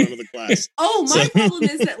up to the front of the class. Oh, my problem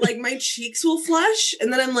is that like my cheeks will flush,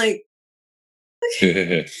 and then I'm like,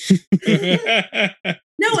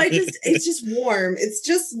 no, it's just warm. It's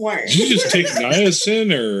just warm. Did you just take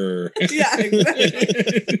niacin or? Yeah,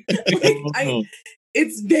 exactly.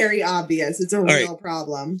 It's very obvious. It's a real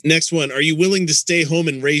problem. Next one. Are you willing to stay home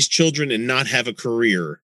and raise children and not have a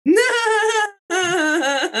career? Yeah,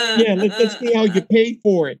 let's see how you pay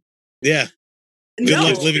for it. Yeah. Good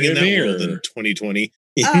luck living in that world in 2020.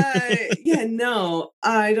 No,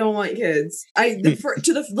 I don't want kids. To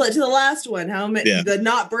the last one, how many the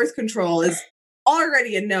not birth control is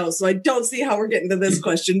already a no, so I don't see how we're getting to this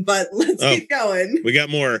question, but let's keep going. We got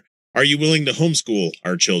more. Are you willing to homeschool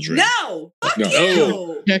our children? No. Fuck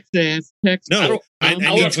you. Texas. No. I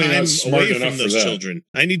need time smart away enough from those children.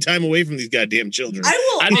 I need time away from these goddamn children.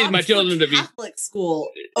 I need my children to be Catholic school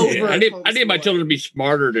over. I need my children to be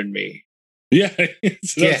smarter than me. Yeah.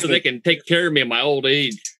 So they can take care of me in my old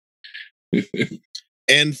age.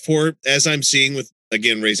 And as I'm seeing with,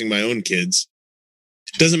 again, raising my own kids,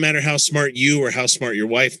 it doesn't matter how smart you or how smart your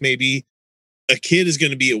wife may be, a kid is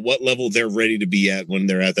going to be at what level they're ready to be at when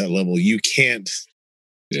they're at that level. You can't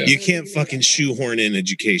fucking shoehorn in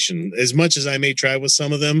education. As much as I may try with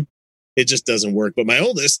some of them, it just doesn't work. But my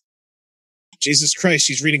oldest, Jesus Christ,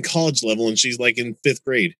 she's reading college level and she's like in 5th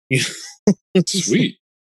grade. Sweet.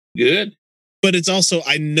 Good. But it's also,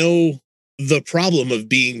 I know the problem of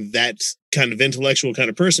being that kind of intellectual kind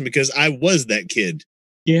of person because I was that kid.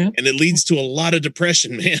 Yeah. And it leads to a lot of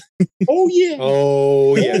depression, man. Oh, yeah.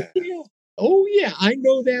 Oh, yeah. Oh, yeah. I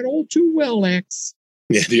know that all too well, X.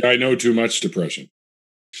 Yeah. The I know too much depression.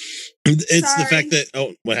 It's the fact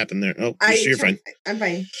that what happened there? Oh, you're fine. I'm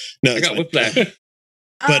fine. No, I got whiplash.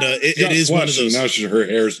 But it is one of those. Now her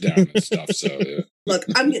hair's down and stuff. So yeah. Look,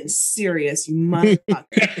 I'm getting serious, you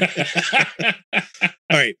motherfucker. All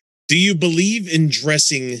right. Do you believe in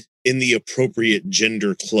dressing in the appropriate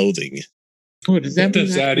gender clothing? What does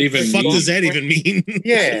that even mean? What does that even mean?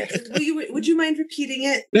 Yeah. Would you mind repeating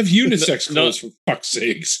it? They have unisex clothes for fuck's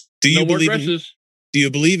sakes. Do you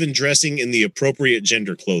believe in dressing in the appropriate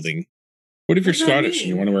gender clothing? What if you're Scottish and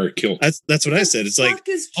you want to wear a kilt? That's what I said. It's like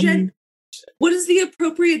what is the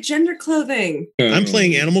appropriate gender clothing? I'm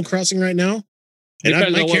playing Animal Crossing right now. And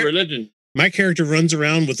depends on what religion. My character runs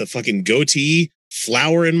around with a fucking goatee,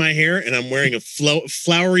 flower in my hair, and I'm wearing a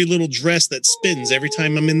flowery little dress that spins every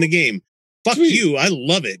time I'm in the game. Fuck you. I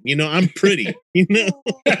love it. You know, I'm pretty. You know?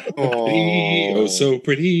 Oh, so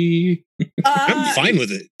pretty. I'm fine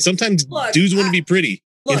with it. Sometimes dudes want to be pretty.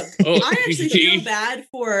 Look, I actually feel bad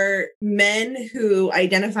for men who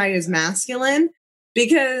identify as masculine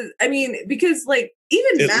because like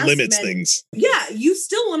even it limits things. Yeah, you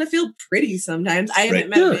still want to feel pretty sometimes. I haven't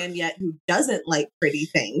met a man yet who doesn't like pretty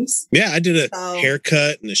things. Yeah, I did a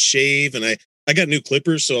haircut and a shave, and I got new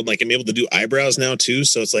clippers, so I'm able to do eyebrows now too.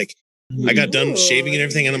 So it's like I got done shaving and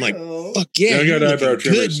everything, and I'm like, fuck yeah, I got eyebrow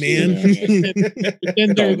trimmers, man.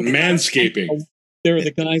 Manscaping. There are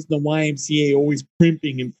the guys in the YMCA always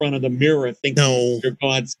primping in front of the mirror, thinking they're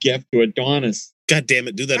God's gift to Adonis. God damn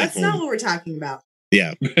it, do that That's at home. not what we're talking about.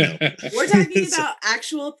 Yeah. No. We're talking about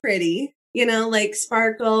actual pretty, like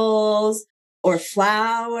sparkles or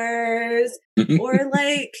flowers or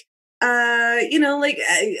like,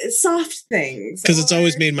 soft things. Because it's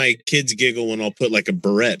always made my kids giggle when I'll put like a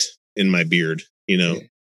barrette in my beard, or,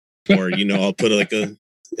 I'll put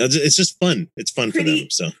it's just fun. It's fun for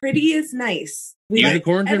them. So pretty is nice.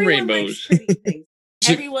 Unicorns and rainbows.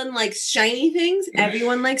 Everyone likes shiny things.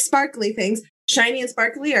 Everyone likes sparkly things. Shiny and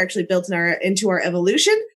sparkly are actually built into our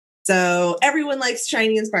evolution. So everyone likes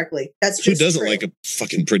shiny and sparkly. That's just who doesn't like a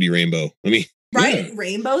fucking pretty rainbow? I mean, right? Yeah.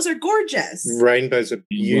 Rainbows are gorgeous. Rainbows are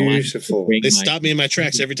beautiful. They stop me in my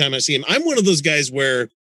tracks every time I see them. I'm one of those guys where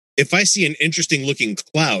if I see an interesting looking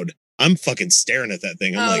cloud, I'm fucking staring at that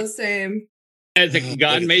thing. I'm same. As a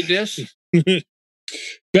God made this.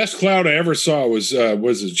 Best cloud I ever saw was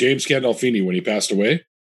James Gandolfini when he passed away.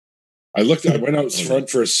 I went out front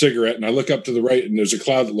for a cigarette, and I look up to the right, and there's a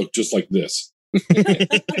cloud that looked just like this.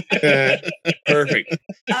 Perfect.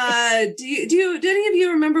 Do any of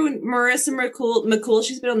you remember when Marissa McCool?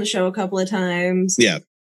 She's been on the show a couple of times. Yeah.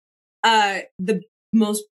 The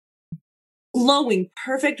most glowing,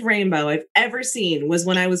 perfect rainbow I've ever seen was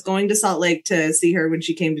when I was going to Salt Lake to see her when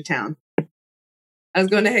she came to town. I was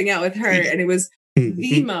going to hang out with her, and it was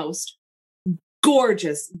the most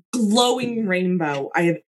gorgeous, glowing rainbow I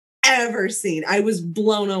have ever seen. I was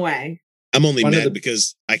blown away. I'm only mad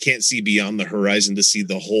because I can't see beyond the horizon to see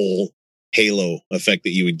the whole halo effect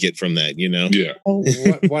that you would get from that, Yeah.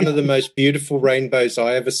 One of the most beautiful rainbows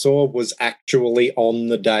I ever saw was actually on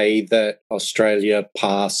the day that Australia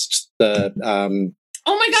passed the oh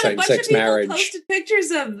my God, a bunch of people marriage. Posted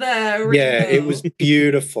pictures of the rainbow. Yeah, it was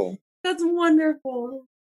beautiful. That's wonderful.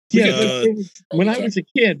 Yeah, when I was a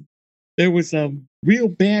kid, there was a real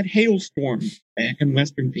bad hailstorm back in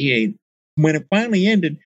Western PA. When it finally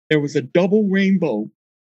ended, there was a double rainbow.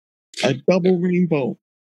 A double rainbow.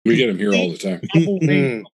 We get them here all the time. Double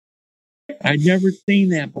rainbow. I'd never seen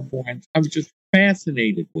that before. I was just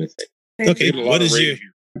fascinated with it. Okay, what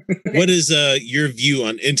is your view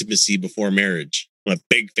on intimacy before marriage? I'm a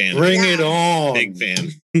big fan. Bring it on. Big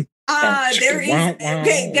fan.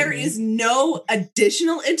 There is no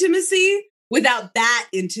additional intimacy without that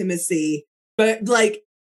intimacy. But like,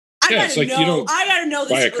 I gotta know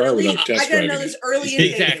this early. I gotta know this early in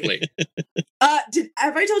dating. Exactly.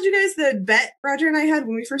 Have I told you guys the bet Roger and I had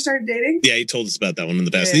when we first started dating? Yeah, he told us about that one in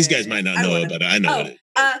the past. Yeah, these guys might not know about it. I know it.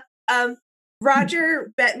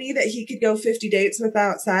 Roger bet me that he could go 50 dates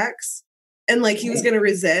without sex, and like he was gonna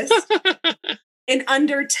resist. In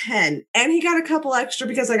under 10, and he got a couple extra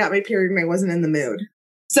because I got my period and I wasn't in the mood.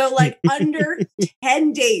 So like under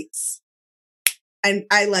 10 dates, and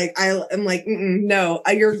I'm like, no,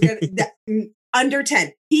 you're good. Under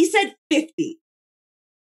 10. He said 50.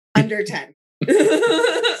 Under 10.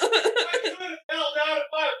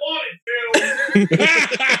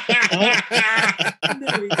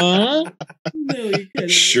 No, you couldn't.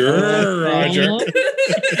 Sure, Roger.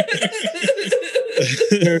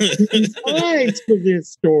 There's two sides to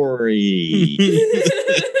this story.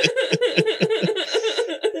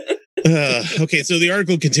 Okay, so the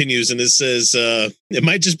article continues and it says, it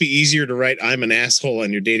might just be easier to write "I'm an asshole"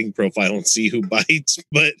 on your dating profile and see who bites,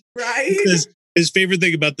 but right? it says, His favorite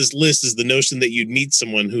thing about this list is the notion that you'd meet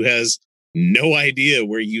someone who has no idea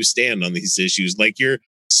where you stand on these issues. Like you're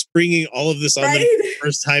springing all of this on them for the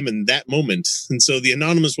first time in that moment. And so the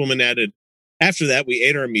anonymous woman added, after that, we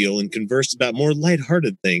ate our meal and conversed about more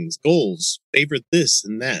lighthearted things, goals, favorite this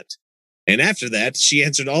and that. And after that, she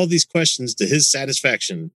answered all these questions to his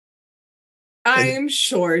satisfaction. I'm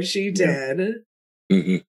sure she did.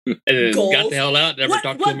 Mm-hmm. And then Goals? got the hell out, never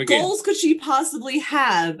talked to him What again. goals could she possibly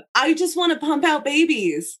have? I just want to pump out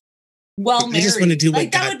babies. Well, married. I just want to do what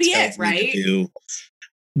like, God that would be tells it, me right? to do.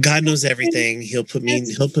 God knows everything. He'll put me in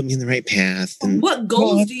the right path. And What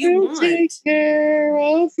goals do you want? Take care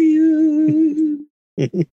of you. all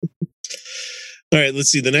right, let's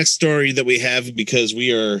see the next story that we have, because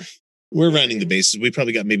we're rounding the bases. We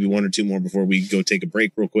probably got maybe one or two more before we go take a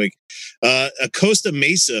break real quick. A Costa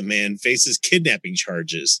Mesa man faces kidnapping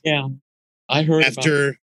charges. Yeah, I heard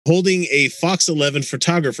after holding a Fox 11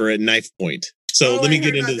 photographer at knife point. So let me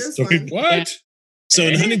get into the story. What? So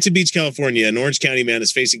in Huntington Beach, California, an Orange County man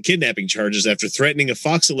is facing kidnapping charges after threatening a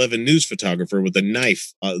Fox 11 news photographer with a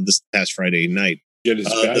knife this past Friday night. Get his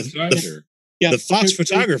bad side? The Fox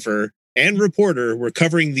photographer and reporter were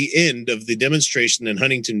covering the end of the demonstration in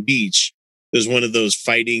Huntington Beach. There's one of those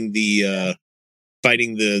fighting the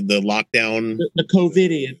lockdown. The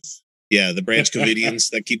COVIDians. Yeah, the branch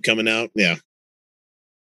COVIDians that keep coming out. Yeah.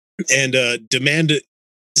 And demanded.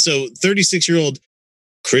 So 36-year-old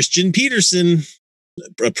Christian Peterson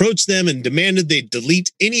approached them and demanded they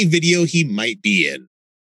delete any video he might be in.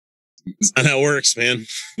 That's not how it works, man.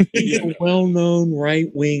 He's a well-known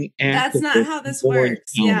right-wing activist. That's not how this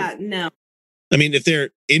works. Yeah, no. I mean, if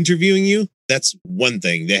they're interviewing you, that's one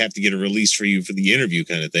thing. They have to get a release for you for the interview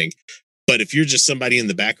kind of thing. But if you're just somebody in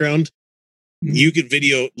the background, you could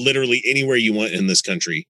video literally anywhere you want in this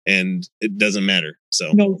country, and it doesn't matter.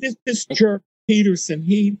 So no, this jerk Peterson,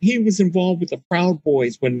 he was involved with the Proud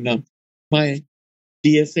Boys when my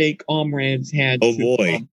DSA comrades had. Oh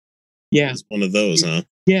boy, yeah, it's one of those, huh?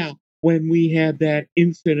 Yeah, when we had that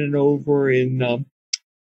incident over in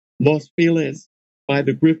Los Feliz by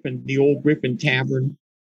the old Griffin Tavern,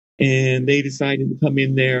 and they decided to come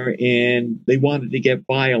in there and they wanted to get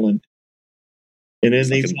violent, and then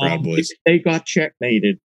they got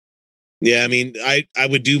checkmated. Yeah, I mean, I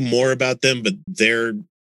would do more about them, but they're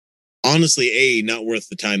honestly A, not worth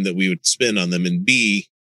the time that we would spend on them, and B,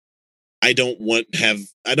 I don't want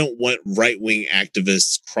right-wing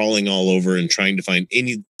activists crawling all over and trying to find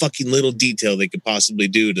any fucking little detail they could possibly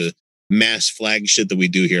do to mass flag shit that we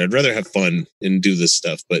do here. I'd rather have fun and do this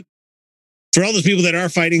stuff. But for all those people that are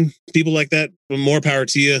fighting people like that, more power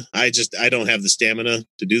to you. I don't have the stamina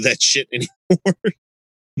to do that shit anymore.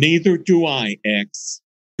 Neither do I, X.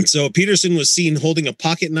 So Peterson was seen holding a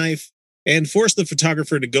pocket knife and forced the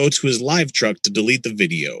photographer to go to his live truck to delete the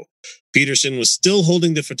video. Peterson was still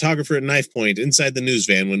holding the photographer at knife point inside the news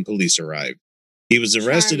van when police arrived. He was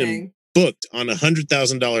arrested and booked on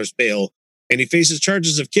 $100,000 bail, and he faces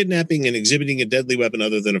charges of kidnapping and exhibiting a deadly weapon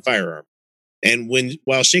other than a firearm. And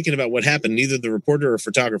while shaken about what happened, neither the reporter or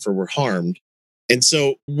photographer were harmed. And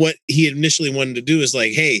so what he initially wanted to do is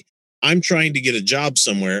like, hey, I'm trying to get a job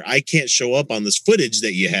somewhere. I can't show up on this footage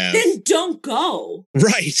that you have. Then don't go.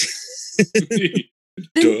 Right.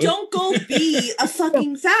 Then don't go be a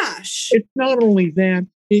fucking fash. It's not only that,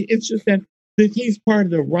 it's just that he's part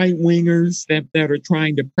of the right wingers that are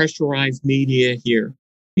trying to pressurize media here.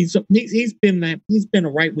 He's been a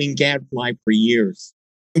right wing gadfly for years.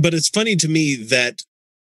 But it's funny to me that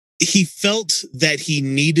he felt that he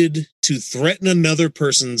needed to threaten another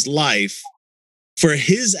person's life for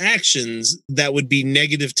his actions that would be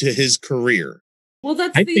negative to his career. Well,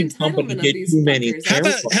 that's the entitlement of these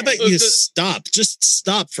fuckers. How about you stop? Just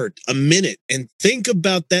stop for a minute and think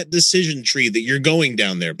about that decision tree that you're going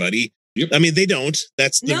down there, buddy. Yep. I mean, they don't.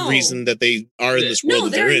 That's the reason that they are in this world. No,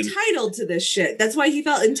 that they're entitled to this shit. That's why he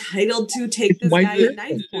felt entitled to take this guy at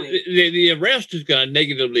knife point. The arrest is going to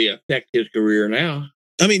negatively affect his career now.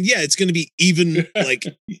 I mean, yeah, it's going to be even like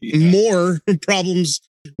more problems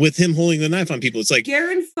with him holding the knife on people. It's like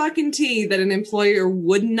guarantee that an employer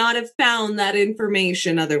would not have found that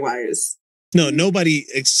information otherwise. No, nobody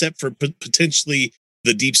except for potentially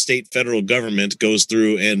the deep state federal government goes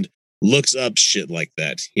through and looks up shit like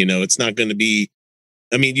that. You know, it's not going to be,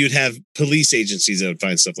 I mean, you'd have police agencies that would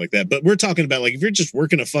find stuff like that. But we're talking about like if you're just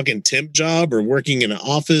working a fucking temp job or working in an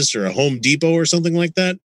office or a Home Depot or something like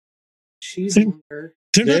that.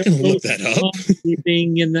 They're not going to look that up.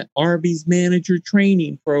 Being in the Arby's manager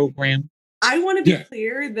training program. I want to be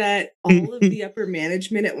clear that all of the upper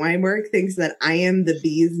management at Winework thinks that I am the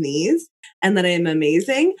bee's knees and that I am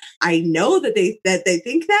amazing. I know that they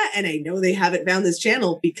think that, and I know they haven't found this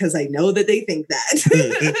channel because I know that they think that.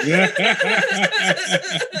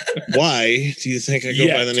 Why do you think I go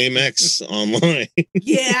by the name X online?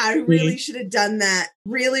 Yeah, I really should have done that.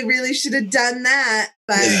 Really should have done that.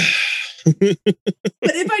 But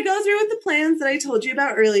but if I go through with the plans that I told you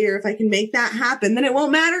about earlier, if I can make that happen, then it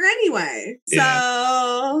won't matter anyway.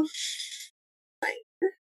 So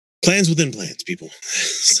plans within plans, people.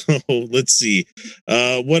 So let's see.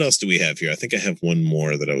 What else do we have here? I think I have one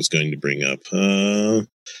more that I was going to bring up.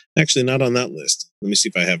 Actually, not on that list. Let me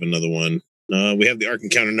see if I have another one. We have the Ark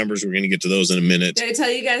Encounter numbers. We're going to get to those in a minute. Did I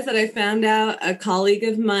tell you guys that I found out a colleague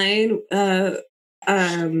of mine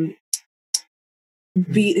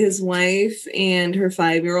beat his wife and her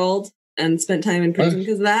 5-year-old and spent time in prison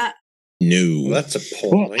because of that? No. Well, that's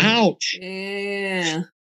appalling. Oh, ouch. Yeah.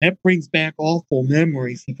 That brings back awful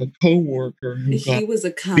memories of a coworker who He was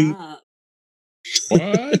a cop.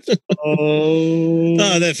 What? Oh,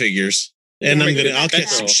 that figures. And I'll catch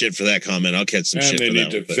some shit for that comment. I'll catch some shit for that. And they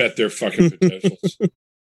need to vet their fucking potentials.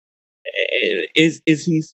 Is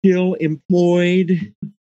he still employed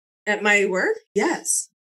at my work? Yes.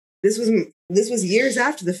 This was years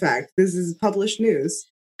after the fact. This is published news.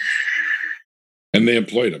 And they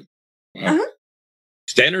employed him. Wow. Uh-huh.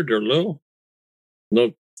 Standard or low?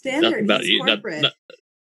 Low. Standard. About He's you. corporate.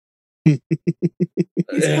 He's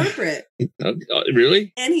corporate.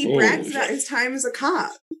 Really? And he brags about his time as a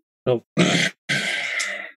cop. Oh. Wow.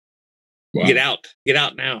 Get out. Get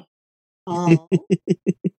out now. Oh.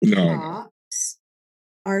 No. Cops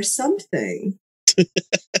are something.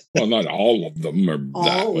 Well, not all of them are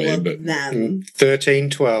that way, but them. 13,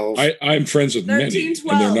 12. I'm friends with 13, many.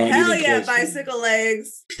 12. And they're not Hell even yeah, close to me. bicycle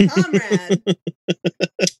legs. Comrade.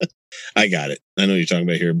 I got it. I know what you're talking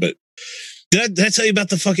about here, but did I tell you about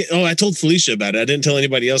the fucking... Oh, I told Felicia about it. I didn't tell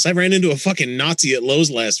anybody else. I ran into a fucking Nazi at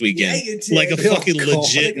Lowe's last weekend. Yeah, you did. Like a fucking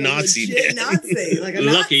legit Like a Nazi. legit Nazi. Like a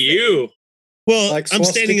Lucky Nazi. you. Well, Like I'm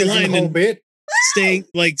standing in swastikas and line the whole and bit. staying,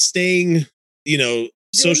 Doing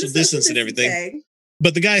social the distance and everything. distancing.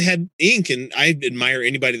 But the guy had ink, and I admire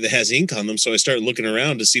anybody that has ink on them. So I started looking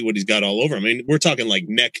around to see what he's got all over. I mean, we're talking like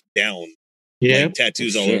neck down, like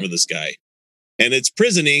tattoos all over this guy, and it's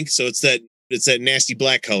prison ink. So it's that nasty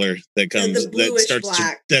black color that comes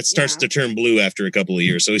that starts to turn blue after a couple of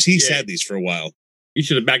years. So he's had these for a while. You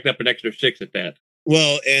should have backed up an extra 6 at that.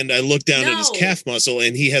 Well, and I looked down at his calf muscle,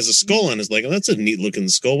 and he has a skull on his leg. Oh, that's a neat looking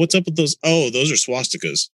skull. What's up with those? Oh, those are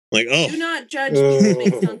swastikas. Like, Do not judge people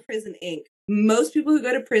based on prison ink. Most people who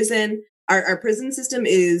go to prison, our prison system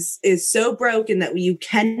is so broken that you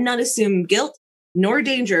cannot assume guilt nor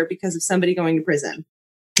danger because of somebody going to prison.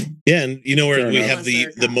 Yeah, and you know where we have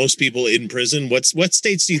Unless the most people in prison? What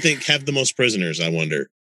states do you think have the most prisoners, I wonder?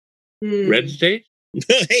 Red state?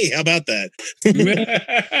 Hey, how about that?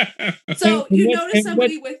 So you notice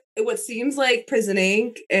somebody with what seems like prison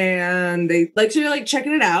ink, and they you're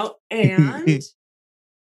checking it out, and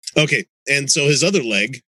okay, and so his other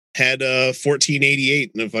leg had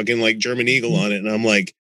 1488 and a fucking German eagle on it, and I'm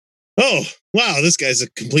like, oh wow, this guy's a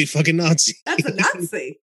complete fucking Nazi. That's a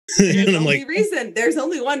Nazi. And I'm like, There's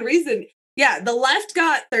only one reason. Yeah, the left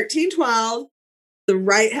got 1312, the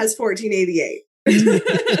right has 1488.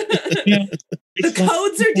 The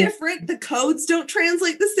codes are different. The codes don't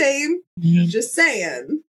translate the same. Just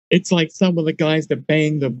saying. It's like some of the guys that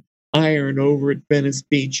bang the iron over at Venice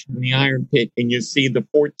Beach in the iron pit, and you see the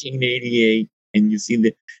 1488, and you see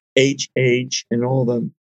the HH and all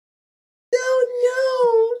them. No.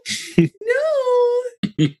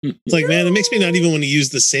 It's like, man, it makes me not even want to use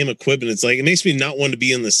the same equipment. It's like, it makes me not want to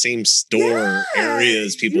be in the same store area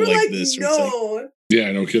as people like this. No.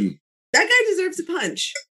 Yeah, no kidding. That guy deserves a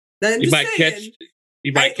punch. Then You might catch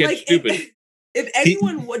stupid. If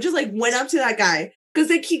anyone just went up to that guy, because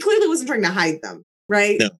he clearly wasn't trying to hide them,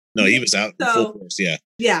 right? No, he was out. So, full force, yeah.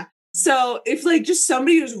 Yeah. So if just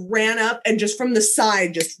somebody just ran up and just from the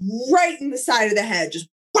side, just right in the side of the head, just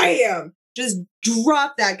bam, just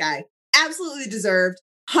drop that guy. Absolutely deserved.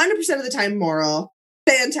 100% of the time moral.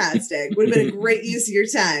 Fantastic. Would have been a great use of your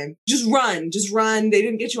time. Just run. They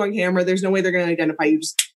didn't get you on camera. There's no way they're going to identify you.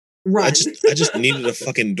 Just run. I just needed a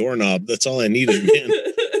fucking doorknob. That's all I needed, man.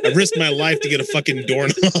 I risked my life to get a fucking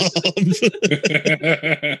doorknob.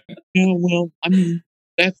 Yeah, well, I mean,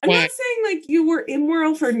 that's why. I'm not saying you were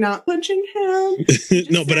immoral for not punching him.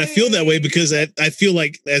 No, but I feel that way because I feel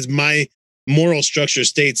like as my moral structure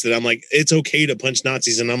states that I'm like, it's okay to punch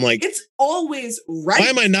Nazis. And I'm like, it's always right. Why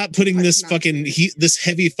am I not putting this fucking this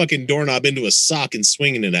heavy fucking doorknob into a sock and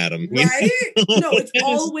swinging it at him? Right? No, it's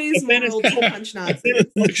always moral to punch Nazis.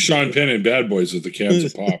 Like Sean Penn and Bad Boys with the cans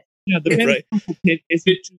of pop. Yeah, the Pentecostal pit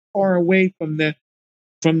isn't too far away from the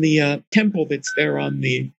temple that's there on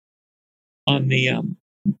the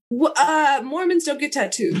Mormons don't get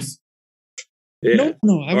tattoos. Yeah.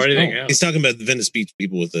 No, or anything else. He's talking about the Venice Beach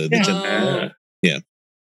people with the yeah.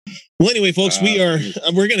 Well, anyway, folks,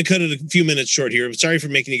 we're going to cut it a few minutes short here. I'm sorry for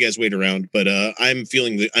making you guys wait around, but I'm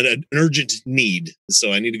feeling an urgent need,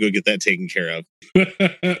 so I need to go get that taken care of.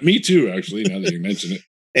 Me too, actually. Now that you mention it,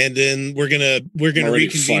 and then we're gonna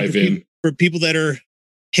reconvene for people that are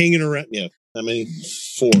hanging around. Yeah, I mean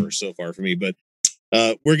 4 so far for me, but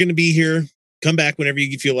we're going to be here. Come back whenever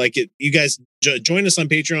you feel like it. You guys join us on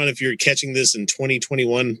Patreon if you're catching this in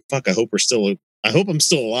 2021. Fuck, I hope I'm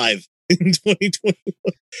still alive in 2021.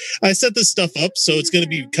 I set this stuff up so it's going to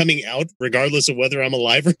be coming out regardless of whether I'm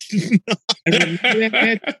alive or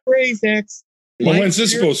not. Phrase X. Well, when's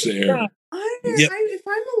this supposed to air? If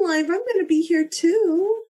I'm alive, I'm going to be here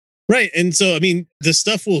too. Right. And so, I mean, the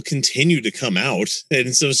stuff will continue to come out.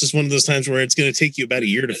 And so it's just one of those times where it's going to take you about a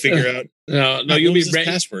year to figure out. No, you'll be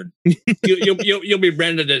password. you'll be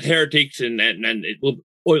branded as heretics and it will,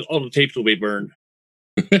 all the tapes will be burned.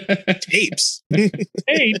 Tapes?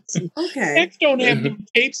 Tapes? Okay. X don't have no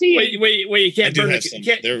tapes. Well, you can't burn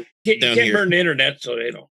the internet, so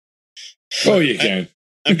you know. Oh, you can.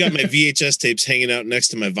 I've got my VHS tapes hanging out next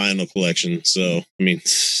to my vinyl collection. So, I mean...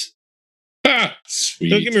 Sweet.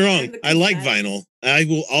 Don't get me wrong. I like vinyl. I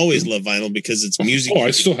will always love vinyl because it's music.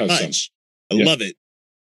 I still have some. I love it.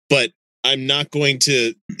 But I'm not going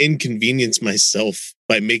to inconvenience myself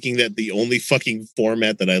by making that the only fucking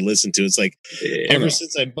format that I listen to. It's like ever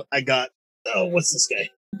since I got what's this guy?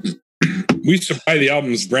 We used to buy the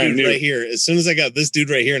albums brand new right here. As soon as I got this dude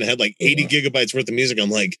right here and I had like 80 gigabytes worth of music, I'm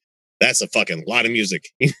like, that's a fucking lot of music.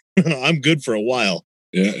 I'm good for a while.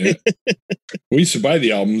 Yeah. We used to buy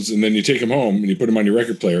the albums, and then you take them home and you put them on your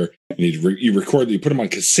record player, and you record. You put them on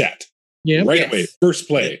cassette. Yeah, away, first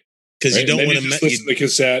play, because you don't want to listen to the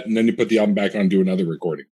cassette, and then you put the album back on, and do another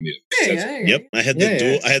recording. Yep, I had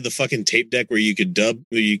I had the fucking tape deck where you could dub,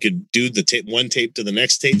 where you could do the tape one tape to the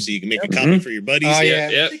next tape, so you can make a copy for your buddies. Oh yeah,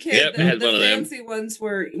 yep. The fancy ones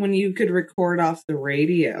were when you could record off the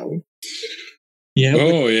radio. Yeah.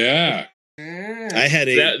 Oh yeah. I had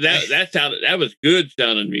that was good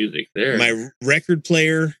sounding music there. My record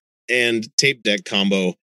player and tape deck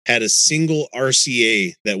combo had a single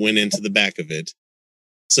RCA that went into the back of it,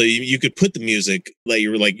 so you could put the music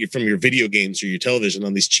you're from your video games or your television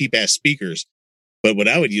on these cheap ass speakers. But what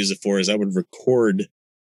I would use it for is I would record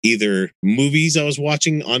either movies I was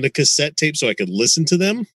watching onto cassette tape so I could listen to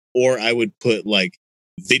them, or I would put like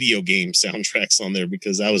video game soundtracks on there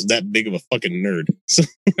because I was that big of a fucking nerd. So.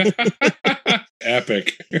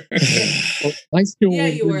 Epic.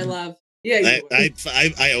 You were, love. Yeah,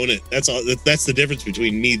 I own it. That's all. That's the difference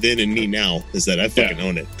between me then and me now is that I fucking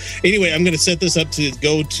own it. Anyway, I'm going to set this up to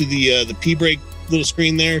go to the P-break little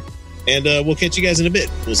screen there, and we'll catch you guys in a bit.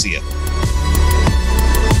 We'll see you.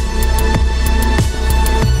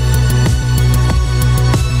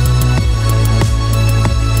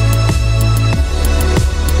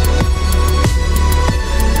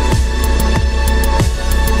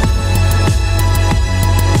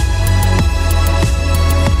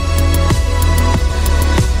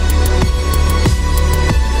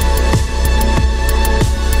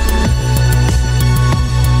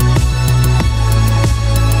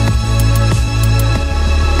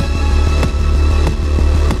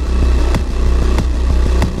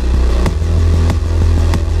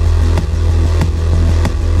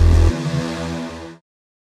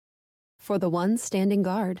 For the ones standing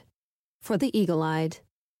guard, for the eagle-eyed,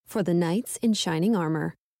 for the knights in shining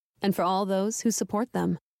armor, and for all those who support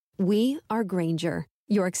them. We are Grainger,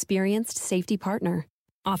 your experienced safety partner,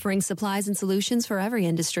 offering supplies and solutions for every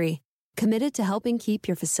industry, committed to helping keep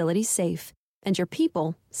your facilities safe and your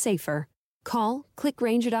people safer. Call,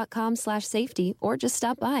 clickgrainger.com/safety, or just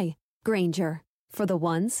stop by. Grainger, for the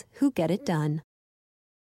ones who get it done.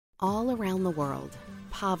 All around the world,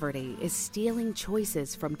 poverty is stealing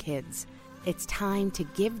choices from kids. It's time to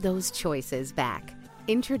give those choices back.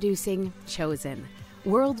 Introducing Chosen,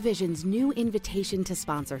 World Vision's new invitation to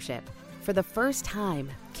sponsorship. For the first time,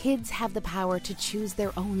 kids have the power to choose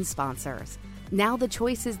their own sponsors. Now the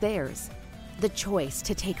choice is theirs. The choice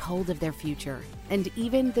to take hold of their future, and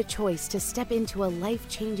even the choice to step into a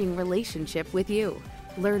life-changing relationship with you.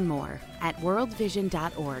 Learn more at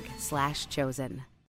worldvision.org/chosen.